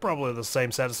 Probably the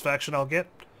same satisfaction I'll get.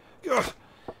 Ugh.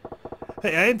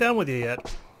 Hey, I ain't done with you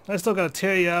yet. I still gotta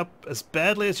tear you up as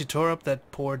badly as you tore up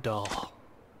that poor doll.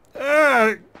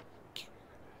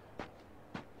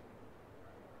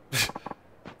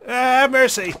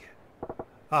 Mercy!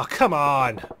 Oh, come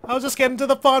on. I was just getting to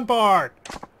the fun part.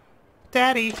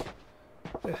 Daddy.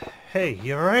 Hey,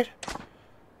 you alright?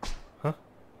 Huh?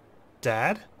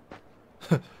 Dad?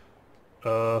 This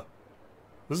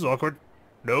is awkward.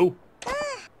 No.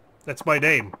 That's my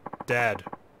name. Dad.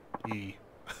 E.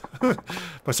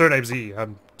 My surname's E.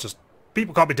 I'm just...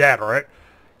 People call me Dad, alright?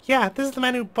 Yeah, this is the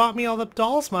man who bought me all the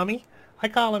dolls, Mommy. I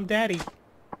call him Daddy.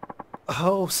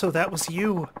 Oh, so that was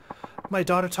you. My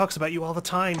daughter talks about you all the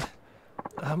time.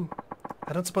 I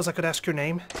don't suppose I could ask your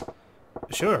name?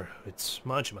 Sure, it's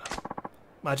Majima.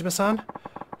 Majima-san?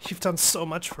 You've done so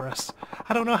much for us.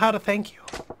 I don't know how to thank you.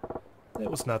 It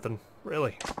was nothing,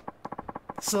 really.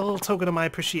 This is a little token of my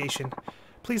appreciation.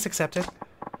 Please accept it.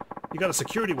 You got a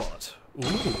security wallet.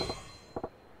 Ooh.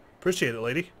 Appreciate it,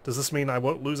 lady. Does this mean I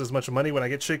won't lose as much money when I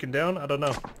get shaken down? I don't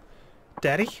know.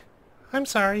 Daddy? I'm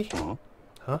sorry.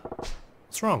 Huh?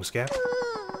 What's wrong, Scat?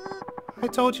 I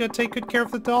told you I'd take good care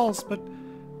of the dolls, but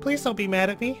please don't be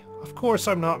mad at me. Of course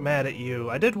I'm not mad at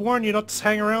you. I did warn you not to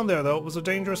hang around there, though. It was a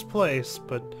dangerous place,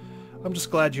 but I'm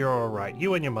just glad you're alright.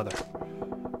 You and your mother.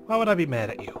 Why would I be mad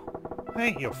at you? It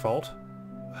ain't your fault.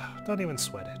 Don't even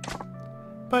sweat it.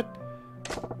 But,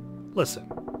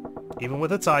 listen. Even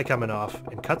with its eye coming off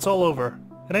and cuts all over,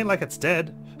 it ain't like it's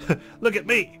dead. Look at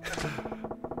me!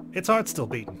 Its heart's still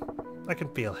beating. I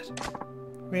can feel it.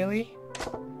 Really?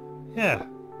 Yeah.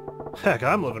 Heck,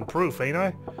 I'm living proof, ain't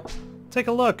I? Take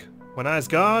a look. One eye's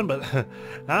gone, but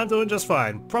I'm doing just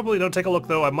fine. Probably don't take a look,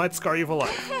 though. I might scar you for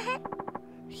life.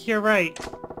 You're right.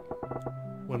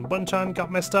 When Bunchan got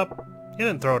messed up, you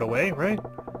didn't throw it away, right?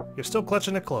 You're still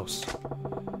clutching it close.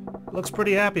 Looks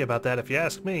pretty happy about that, if you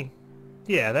ask me.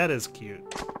 Yeah, that is cute.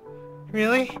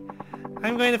 Really?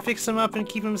 I'm going to fix him up and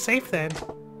keep him safe, then.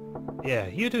 Yeah,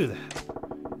 you do that.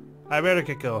 I better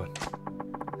get going.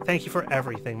 Thank you for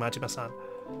everything, Majima-san.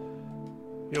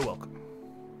 You're welcome.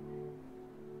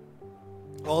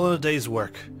 All in a day's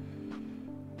work.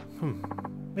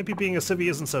 Maybe being a civvy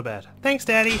isn't so bad. Thanks,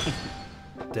 Daddy!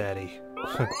 Daddy.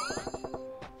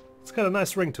 It's got a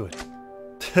nice ring to it.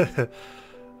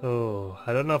 Oh,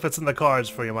 I don't know if it's in the cards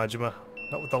for you, Majima.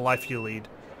 Not with the life you lead.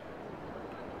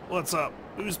 What's up?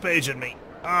 Who's paging me?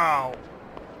 Ow!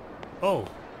 Oh,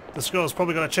 this girl's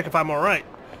probably gonna check if I'm alright.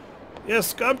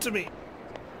 Yes, come to me!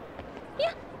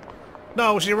 Yeah.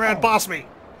 No, she ran past me!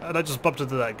 And I just bumped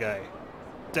into that guy.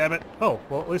 Damn it. Oh,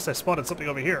 well at least I spotted something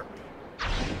over here.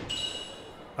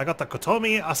 I got the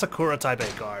Kotomi Asakura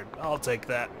Taipei card. I'll take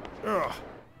that. Ugh.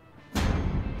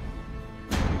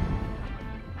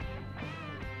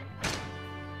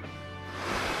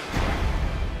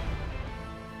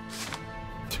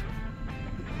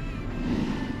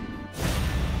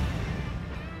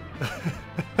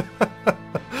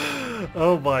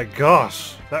 Oh my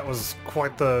gosh, that was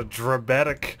quite the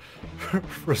dramatic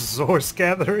resource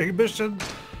gathering mission.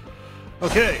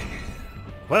 Okay,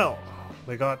 well,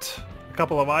 we got a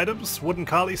couple of items, wooden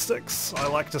kali sticks, I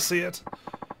like to see it.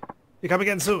 You come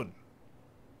again soon.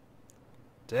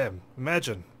 Damn,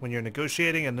 imagine when you're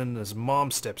negotiating and then his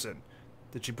mom steps in.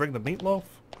 Did she bring the meatloaf?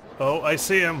 Oh, I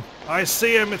see him. I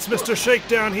see him, it's Mr.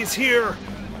 Shakedown, he's here.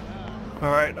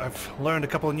 Alright, I've learned a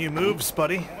couple of new moves,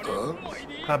 buddy.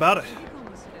 How about it?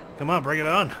 Come on, bring it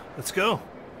on. Let's go.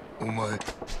 Here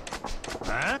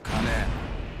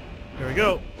we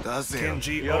go.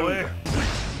 Kenji Oe.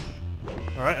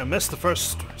 Alright, I missed the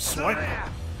first swipe.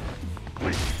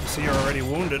 I see you're already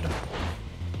wounded.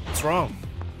 What's wrong?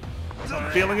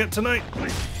 I'm feeling it tonight.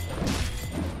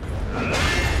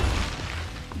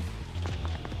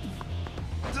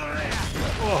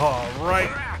 Oh,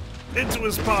 right. Into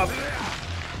his pop.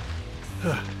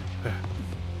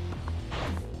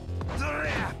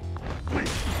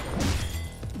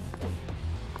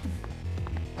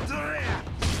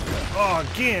 Oh,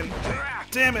 again!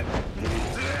 Damn it!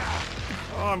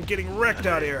 Oh, I'm getting wrecked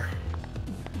out here.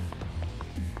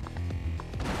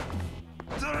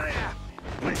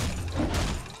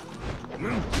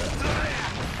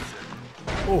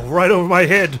 Oh, right over my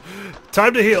head.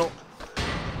 Time to heal.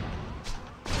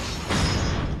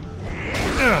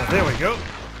 There we go.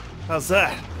 How's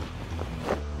that?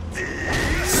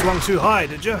 Swung too high,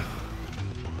 did you?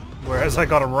 Whereas I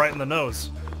got him right in the nose.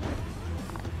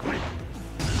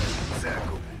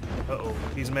 Uh-oh,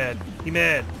 he's mad. He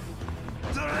mad.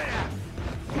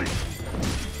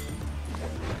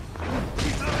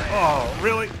 Oh,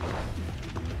 really?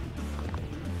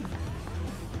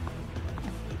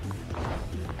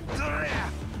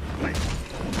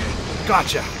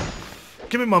 Gotcha.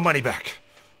 Give me my money back.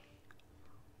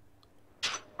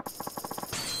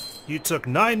 You took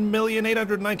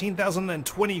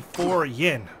 9,819,024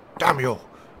 yen. Damn you.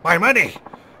 My money.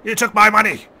 You took my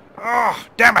money. Oh,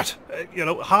 damn it! You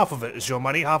know, half of it is your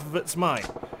money, half of it's mine.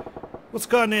 What's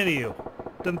gotten into you?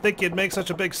 Didn't think you'd make such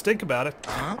a big stink about it.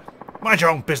 Huh? Mind your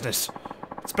own business.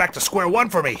 It's back to square one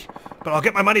for me, but I'll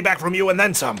get my money back from you and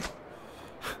then some.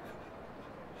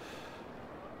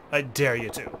 I dare you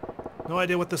to. No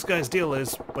idea what this guy's deal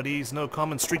is, but he's no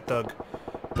common street thug.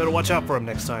 Better watch out for him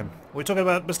next time. we talking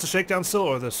about Mr. Shakedown still,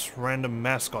 or this random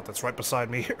mascot that's right beside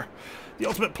me here? The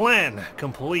ultimate plan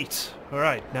complete.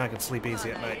 Alright, now I can sleep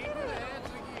easy at night.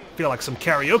 Feel like some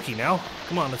karaoke now.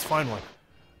 Come on, let's find one.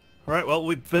 Alright, well,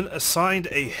 we've been assigned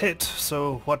a hit,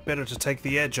 so what better to take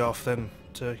the edge off than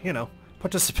to, you know,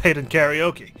 participate in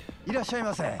karaoke.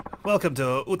 Welcome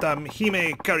to Utam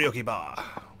Hime Karaoke Bar.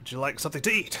 Would you like something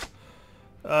to eat?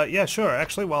 Yeah, sure,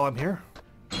 actually, while I'm here.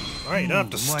 Alright, you don't have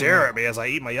to stare at me as I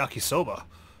eat my yakisoba.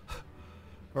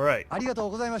 Alright.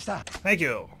 Thank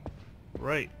you.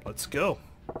 Right, let's go.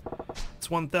 It's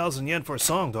 1,000 yen for a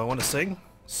song. Do I want to sing?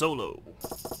 Solo.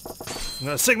 I'm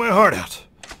gonna sing my heart out.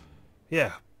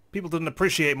 Yeah, people didn't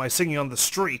appreciate my singing on the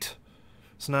street.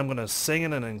 So now I'm gonna sing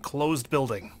in an enclosed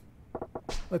building.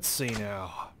 Let's see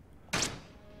now.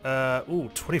 Ooh,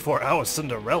 24 Hour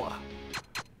Cinderella.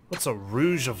 What's a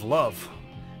Rouge of Love?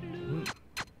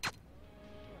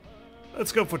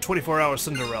 Let's go for 24 Hour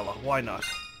Cinderella. Why not?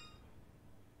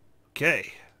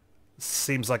 Okay.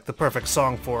 Seems like the perfect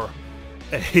song for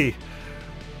a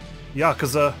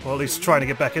Yakuza, or at least trying to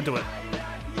get back into it.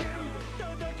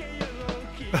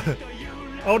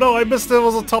 Oh no, I missed it. It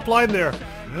was a top line there.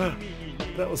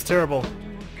 That was terrible.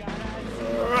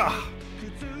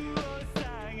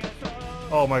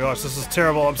 Oh my gosh, this is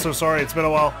terrible. I'm so sorry. It's been a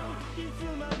while.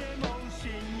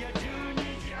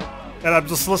 And I'm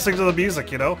just listening to the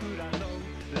music, you know?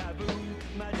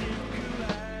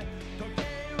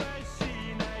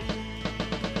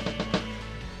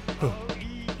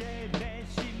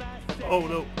 Oh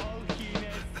no.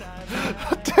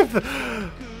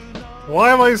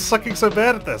 Why am I sucking so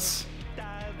bad at this?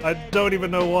 I don't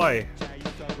even know why.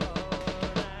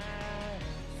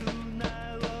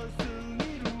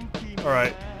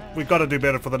 Alright, we've got to do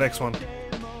better for the next one.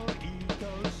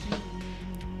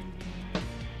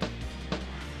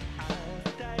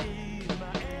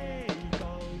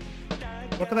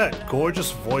 Look at that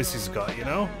gorgeous voice he's got, you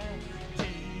know?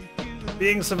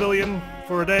 Being a civilian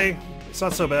for a day, it's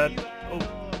not so bad. Oh.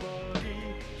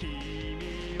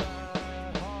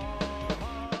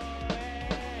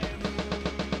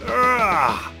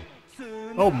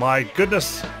 Oh my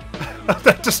goodness.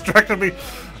 That distracted me.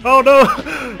 Oh no!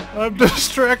 I'm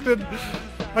distracted.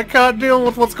 I can't deal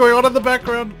with what's going on in the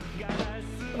background.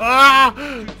 Ah!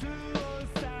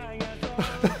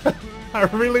 I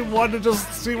really want to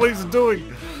just see what he's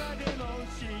doing.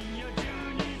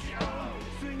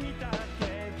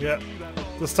 Yeah.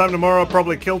 This time tomorrow I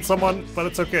probably killed someone, but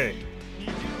it's okay.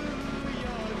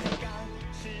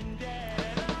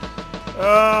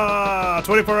 Ah!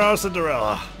 24 Hour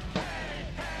Cinderella.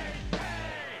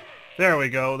 There we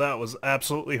go. That was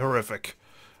absolutely horrific.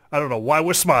 I don't know why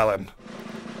we're smiling.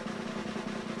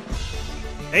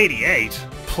 88?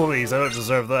 Please, I don't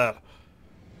deserve that.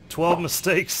 12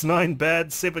 mistakes, 9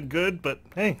 bad, 7 good, but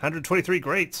hey, 123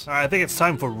 greats. Alright, I think it's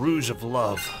time for Rouge of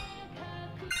Love.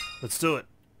 Let's do it.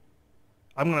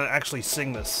 I'm gonna actually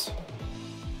sing this.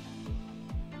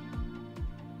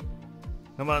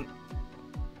 Come on.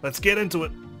 Let's get into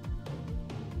it.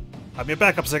 I'm your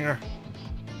backup singer.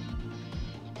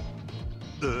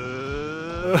 Rouge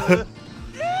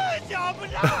of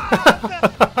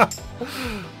Love!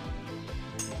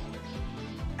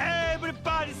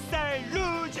 Everybody say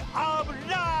Rouge of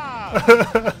Love!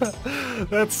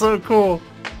 That's so cool.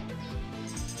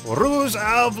 Rouge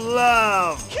of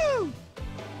Love! Phew!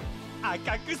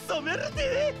 赤く染める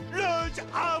で Rouge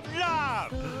of Love!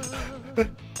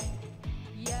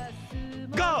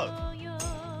 Go!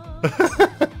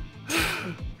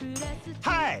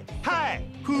 はいはい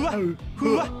ふわ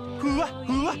ふわふわ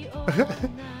ふわ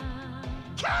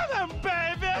Come on,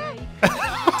 baby!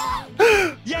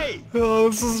 Yay! Oh,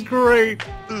 this is great!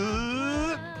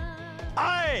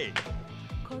 Aye!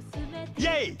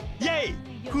 Yay! Yay!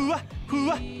 ふわふ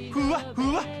わふわ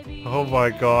ふわ Oh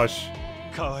my gosh.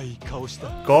 かわいい顔した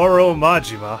Goro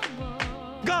Majima.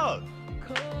 Go!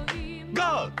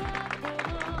 Go!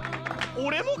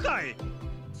 俺もかい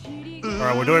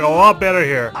Alright, we're doing a lot better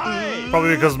here. Aye!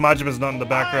 Probably because Majima's not in the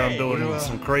background doing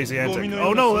some crazy antics.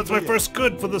 Oh no, that's my first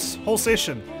good for this whole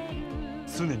session.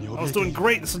 I was doing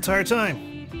great this entire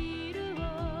time.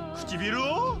 唇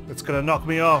を It's gonna knock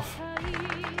me off.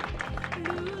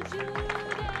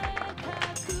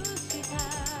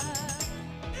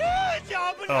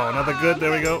 Oh, another good.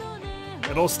 There we go.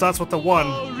 It all starts with the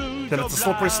 1, then it's a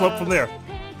slippery slope from there.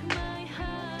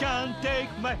 Can't take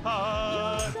my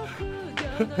heart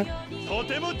と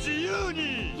ても自由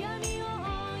に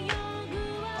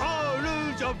Oh,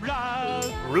 Rouge of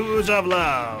Love Rouge of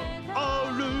Love.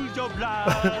 Oh, Rouge of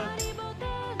Love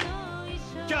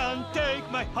Can't take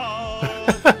my heart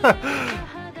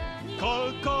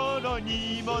心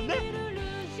にもね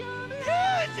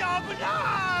Rouge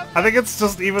I think it's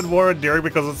just even more endearing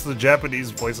because it's the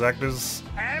Japanese voice actors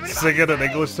singing in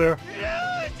English there.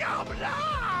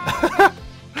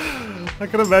 I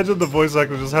can imagine the voice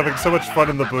actors just having so much fun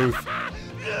in the booth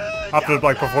after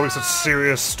like performing such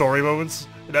serious story moments.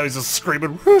 And now he's just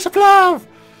screaming, "Rouge of love!"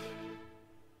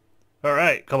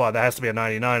 Alright, come on, that has to be a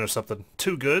 99 or something.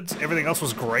 2 goods, everything else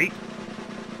was great.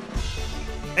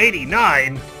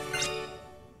 89?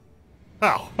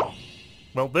 Oh.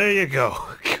 Well, there you go.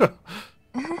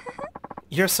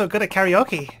 You're so good at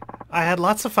karaoke. I had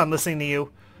lots of fun listening to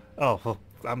you. Oh, well,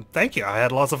 thank you. I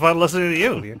had lots of fun listening to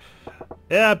you.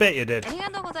 Yeah, I bet you did.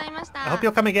 I hope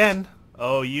you'll come again.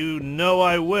 Oh, you know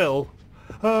I will.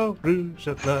 Oh, Rouge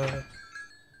of love.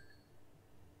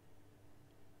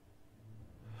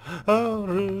 Oh,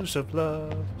 Rouge of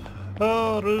love.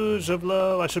 Oh, Rouge of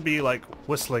love. I should be, like,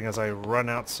 whistling as I run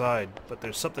outside, but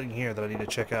there's something here that I need to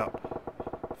check out.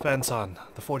 Fansan,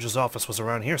 the Forge's office was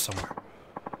around here somewhere.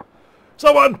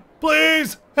 Someone,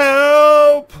 please,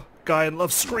 help! Guy in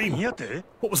love scream.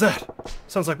 What was that?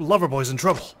 Sounds like Loverboy's in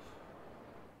trouble.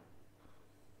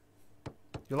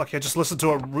 You're lucky I just listened to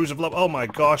a Rouge of Love. Oh my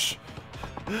gosh.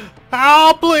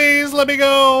 Help, please, let me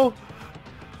go!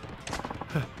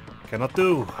 Cannot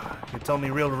do. You tell me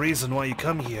real reason why you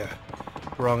come here.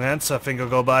 Wrong answer, finger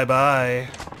go bye-bye.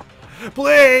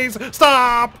 Please,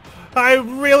 stop! I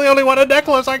really only want a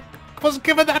necklace. I was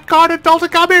given that card and told to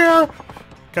come here.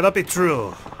 Cannot be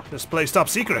true. This place top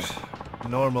secret.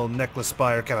 Normal necklace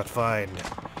buyer cannot find.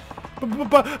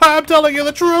 But I'm telling you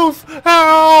the truth.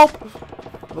 Help!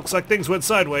 Looks like things went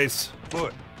sideways.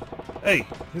 Boy. Hey,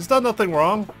 he's done nothing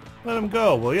wrong. Let him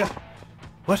go, will ya?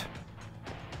 What?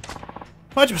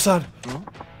 Majima-san!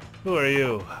 Who are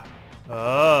you?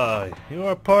 Ah, you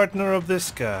are partner of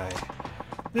this guy.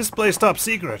 This place top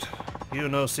secret. You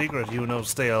know secret, you know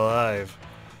stay alive.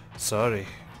 Sorry,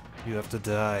 you have to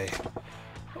die.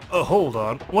 Oh, hold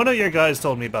on. One of your guys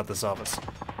told me about this office.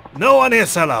 No one here,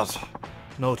 sellout.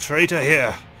 No traitor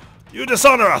here. You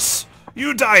dishonor us.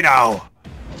 You die now.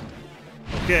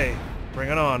 Okay, bring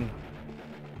it on.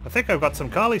 I think I've got some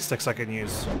Kali sticks I can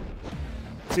use.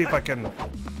 See if I can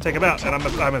take him out, and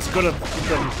I'm as good at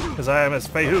them as I am as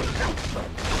Fei Hu.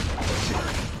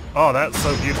 Oh, that's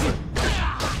so beautiful.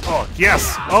 Oh,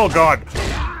 yes! Oh, God!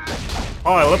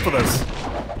 Oh, I live for this.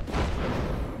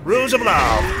 Rouge of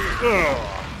love! Ugh.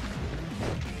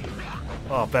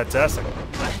 Oh, fantastic.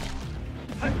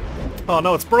 Oh,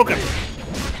 no, it's broken!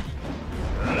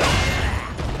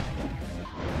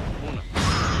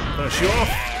 Finish you off.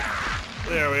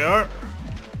 There we are.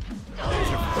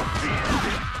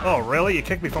 Oh, really? You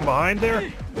kicked me from behind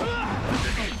there?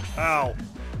 Ow.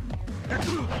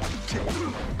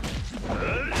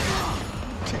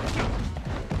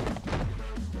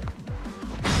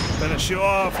 Finish you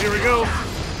off. Here we go.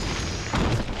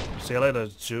 See you later,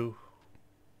 Jew.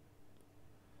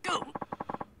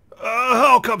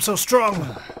 How come so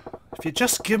strong? If you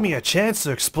just give me a chance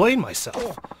to explain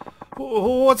myself.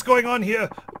 What's going on here?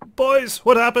 Boys,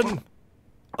 what happened?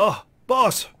 Oh,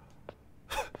 boss.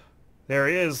 There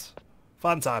he is.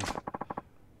 Fansan.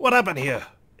 What happened here?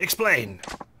 Explain.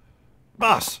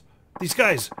 Boss, these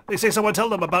guys, they say someone tell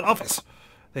them about office.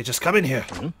 They just come in here.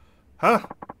 Huh?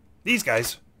 These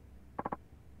guys?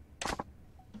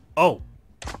 Oh.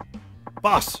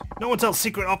 Boss, no one tells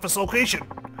secret office location.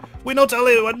 We don't tell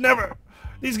anyone, never.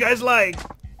 These guys lying.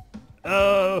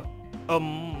 Hey,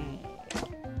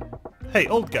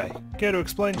 old guy, care to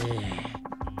explain?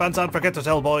 Fansan, forget to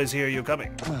tell boys here you're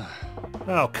coming.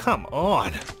 Oh, come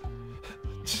on.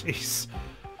 Jeez.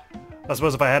 I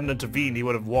suppose if I hadn't intervened, he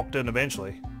would have walked in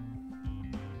eventually.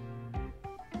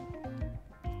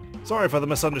 Sorry for the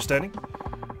misunderstanding.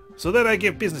 So then I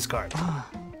give business card.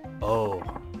 Oh,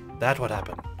 that what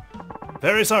happened.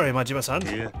 Very sorry, Majima-san.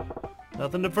 Yeah.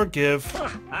 Nothing to forgive.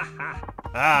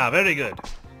 Ah, very good.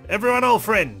 Everyone old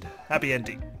friend. Happy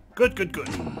ending. Good, good, good.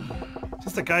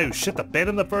 Just the guy who shit the bed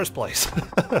in the first place.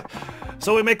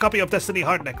 So we make copy of Destiny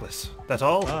Heart Necklace. That's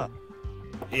all?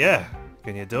 Yeah.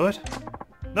 Can you do it?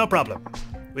 No problem.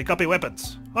 We copy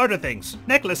weapons. Harder things.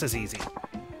 Necklace is easy.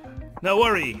 No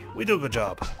worry. We do a good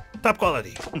job. Top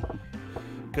quality.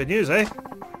 Good news, eh?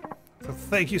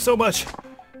 Thank you so much.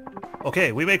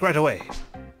 Okay, we make right away.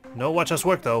 No watch us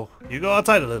work though. You go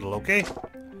outside a little, okay?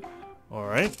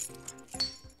 Alright.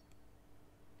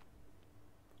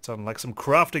 Sounding like some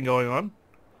crafting going on.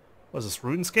 What is this,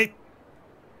 RuneScape?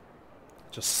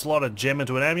 Just slot a gem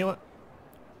into an amulet?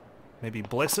 Maybe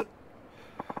bless it?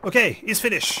 Okay, he's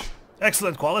finished.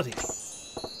 Excellent quality.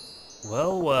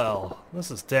 Well, well.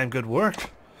 This is damn good work.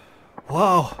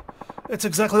 Wow. It's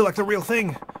exactly like the real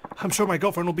thing. I'm sure my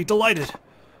girlfriend will be delighted.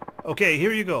 Okay,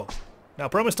 here you go. Now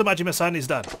promise to Majima-san he's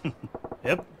done.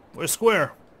 Yep, we're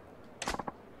square.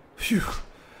 Phew.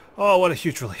 Oh, what a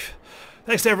huge relief.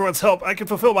 Thanks to everyone's help, I can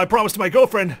fulfill my promise to my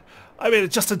girlfriend. I made it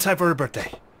just in time for her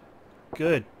birthday.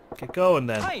 Good. Get going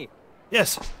then. Hi.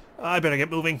 Yes, I better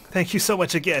get moving. Thank you so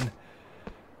much again.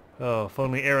 Oh, if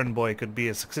only Errand Boy could be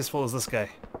as successful as this guy.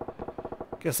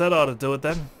 Guess that ought to do it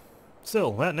then.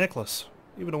 Still, that necklace.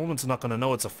 Even a woman's not gonna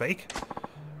know it's a fake.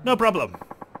 No problem.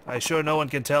 I sure no one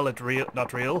can tell it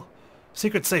not real.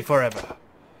 Secret safe forever.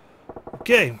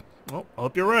 Okay. Well, I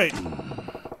hope you're right.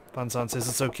 Pan-san says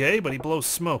it's okay, but he blows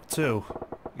smoke too.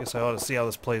 Guess I ought to see how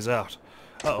this plays out.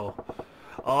 Uh-oh.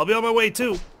 I'll be on my way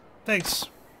too. Thanks.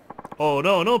 Oh,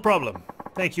 no problem.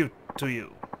 Thank you to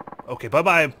you. Okay,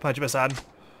 bye-bye, Majima-san.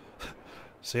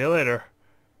 See you later.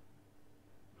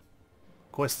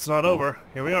 Quest's not over.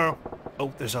 Here we are.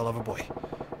 Oh, there's our lover boy.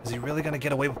 Is he really gonna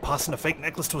get away with passing a fake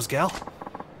necklace to his gal?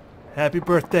 Happy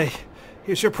birthday.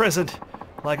 Here's your present.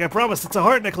 Like I promised, it's a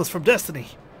heart necklace from Destiny.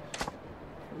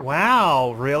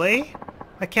 Wow, really?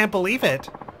 I can't believe it.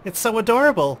 It's so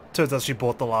adorable. Turns out she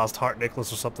bought the last heart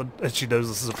necklace or something, and she knows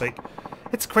this is a fake.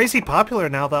 It's crazy popular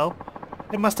now, though.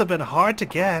 It must have been hard to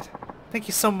get. Thank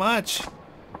you so much.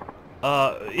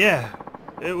 Yeah.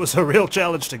 It was a real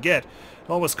challenge to get. It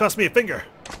almost cost me a finger.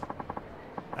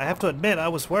 I have to admit, I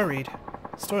was worried.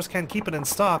 Stores can't keep it in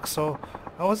stock, so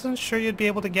I wasn't sure you'd be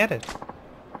able to get it.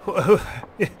 You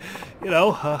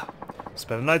know,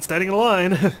 spent a night standing in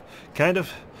line. Kind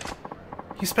of.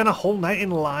 You spent a whole night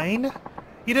in line?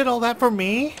 You did all that for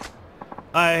me?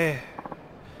 I...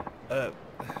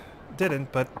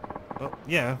 didn't, but... well,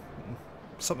 yeah.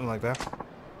 Something like that.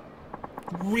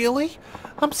 Really?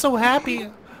 I'm so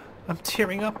happy. I'm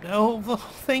tearing up now. Oh,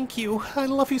 thank you. I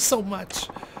love you so much.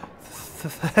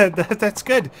 That's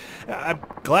good. I'm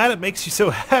glad it makes you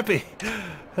so happy.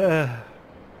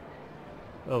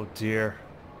 Oh dear.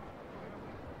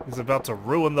 He's about to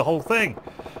ruin the whole thing.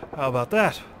 How about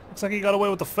that? Looks like he got away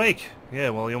with the fake. Yeah,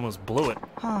 well, he almost blew it.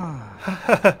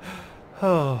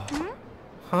 Oh.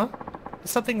 Huh?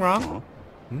 Is something wrong?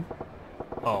 Hmm?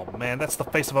 Oh man, that's the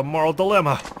face of a moral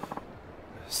dilemma.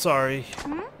 Sorry.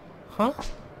 Huh?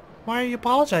 Why are you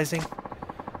apologizing?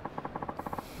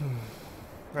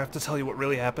 I have to tell you what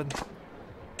really happened.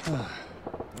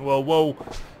 Whoa.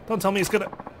 Don't tell me he's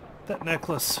gonna... That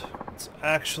necklace. It's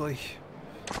actually...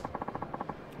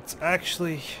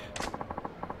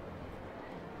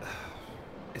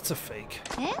 It's a fake.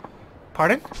 Eh?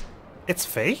 Pardon? It's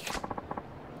fake?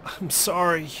 I'm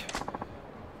sorry.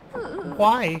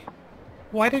 Why?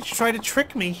 Why did you try to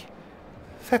trick me?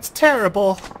 That's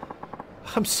terrible.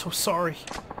 I'm so sorry.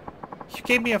 You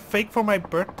gave me a fake for my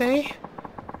birthday?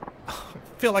 I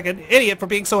feel like an idiot for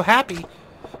being so happy.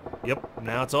 Yep,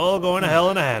 now it's all going to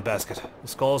hell in a handbasket.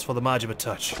 This calls for the Majima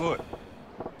touch. What?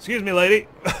 Excuse me, lady.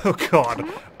 Oh, God.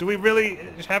 Do we really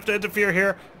have to interfere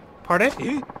here? Pardon?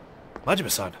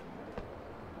 Majima-san.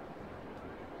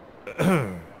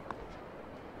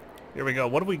 Here we go.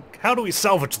 How do we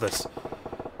salvage this?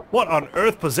 What on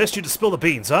earth possessed you to spill the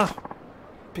beans, huh?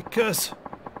 Because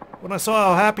when I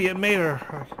saw how happy it made her,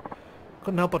 I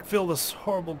couldn't help but feel this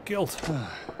horrible guilt.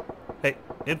 Hey,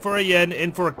 in for a yen,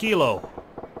 in for a kilo.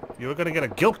 If you were gonna get a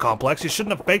guilt complex, you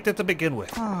shouldn't have faked it to begin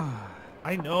with.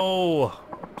 I know.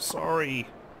 I'm sorry.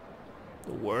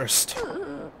 The worst.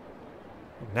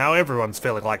 Now everyone's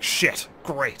feeling like shit.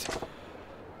 Great.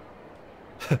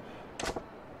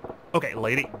 Okay,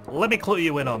 lady, let me clue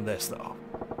you in on this, though.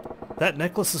 That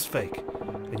necklace is fake,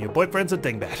 and your boyfriend's a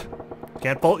dingbat.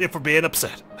 Can't fault you for being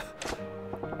upset.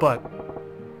 But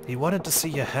he wanted to see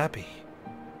you happy.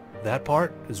 That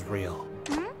part is real.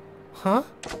 Huh?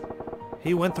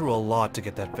 He went through a lot to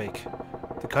get that fake.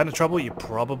 The kind of trouble you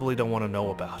probably don't want to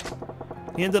know about.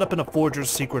 He ended up in a forger's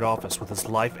secret office with his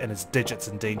life and his digits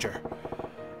in danger.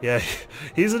 Yeah,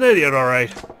 he's an idiot,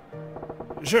 alright.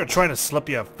 Sure, trying to slip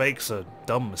you a fake's a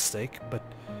dumb mistake, but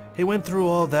he went through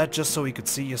all that just so he could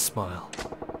see you smile.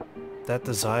 That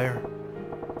desire,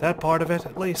 that part of it,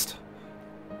 at least,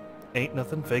 ain't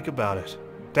nothing fake about it.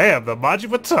 Damn, the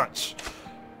Majima touch!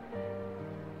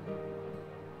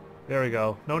 There we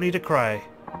go. No need to cry.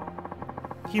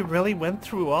 You really went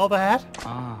through all that?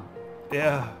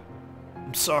 Yeah.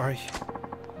 I'm sorry.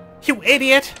 You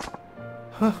idiot!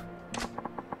 Huh?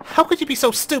 How could you be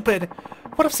so stupid?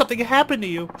 What if something happened to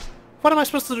you? What am I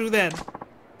supposed to do then?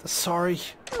 Sorry.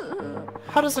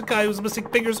 How does a guy who's missing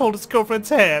fingers hold his girlfriend's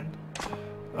hand?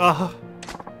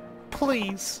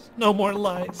 Please, no more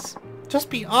lies. Just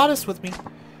be honest with me.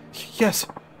 Yes,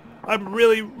 I'm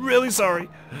really, really sorry.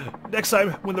 Next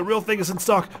time, when the real thing is in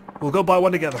stock, we'll go buy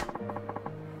one together.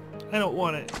 I don't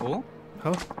want it. Oh?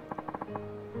 Huh?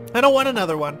 I don't want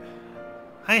another one.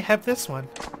 I have this one.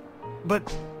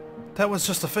 But that was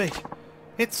just a fake.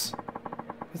 It's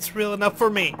real enough for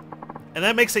me. And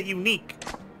that makes it unique.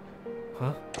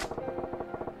 Huh?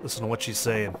 Listen to what she's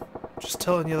saying. Just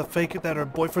telling you the fake that her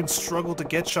boyfriend struggled to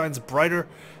get shines brighter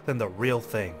than the real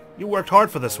thing. You worked hard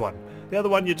for this one. The other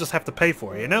one you just have to pay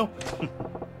for, you know?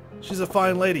 She's a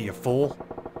fine lady, you fool.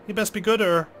 You best be good to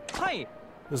her. Hi.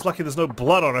 It's lucky there's no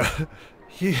blood on her.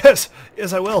 Yes,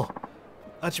 I will.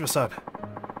 Majima-san,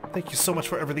 thank you so much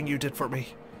for everything you did for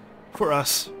me. For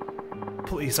us.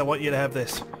 Please, I want you to have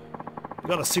this. You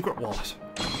got a secret wallet.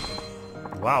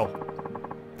 Wow.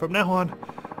 From now on,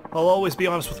 I'll always be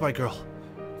honest with my girl.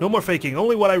 No more faking,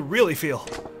 only what I really feel.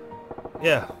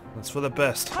 Yeah, that's for the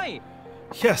best. Hi.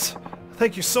 Yes,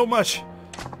 thank you so much.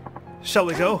 Shall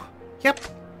we go? Yep.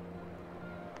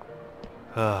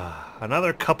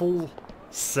 Another couple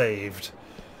saved.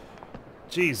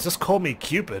 Jeez, just call me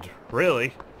Cupid,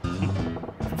 really.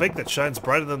 Fake that shines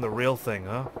brighter than the real thing,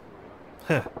 huh?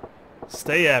 Heh.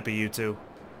 Stay happy, you two.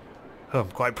 I'm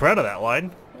quite proud of that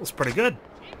line. It was pretty good.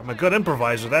 I'm a good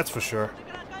improviser, that's for sure.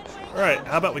 Alright,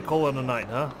 how about we call it a night,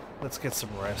 huh? Let's get some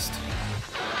rest.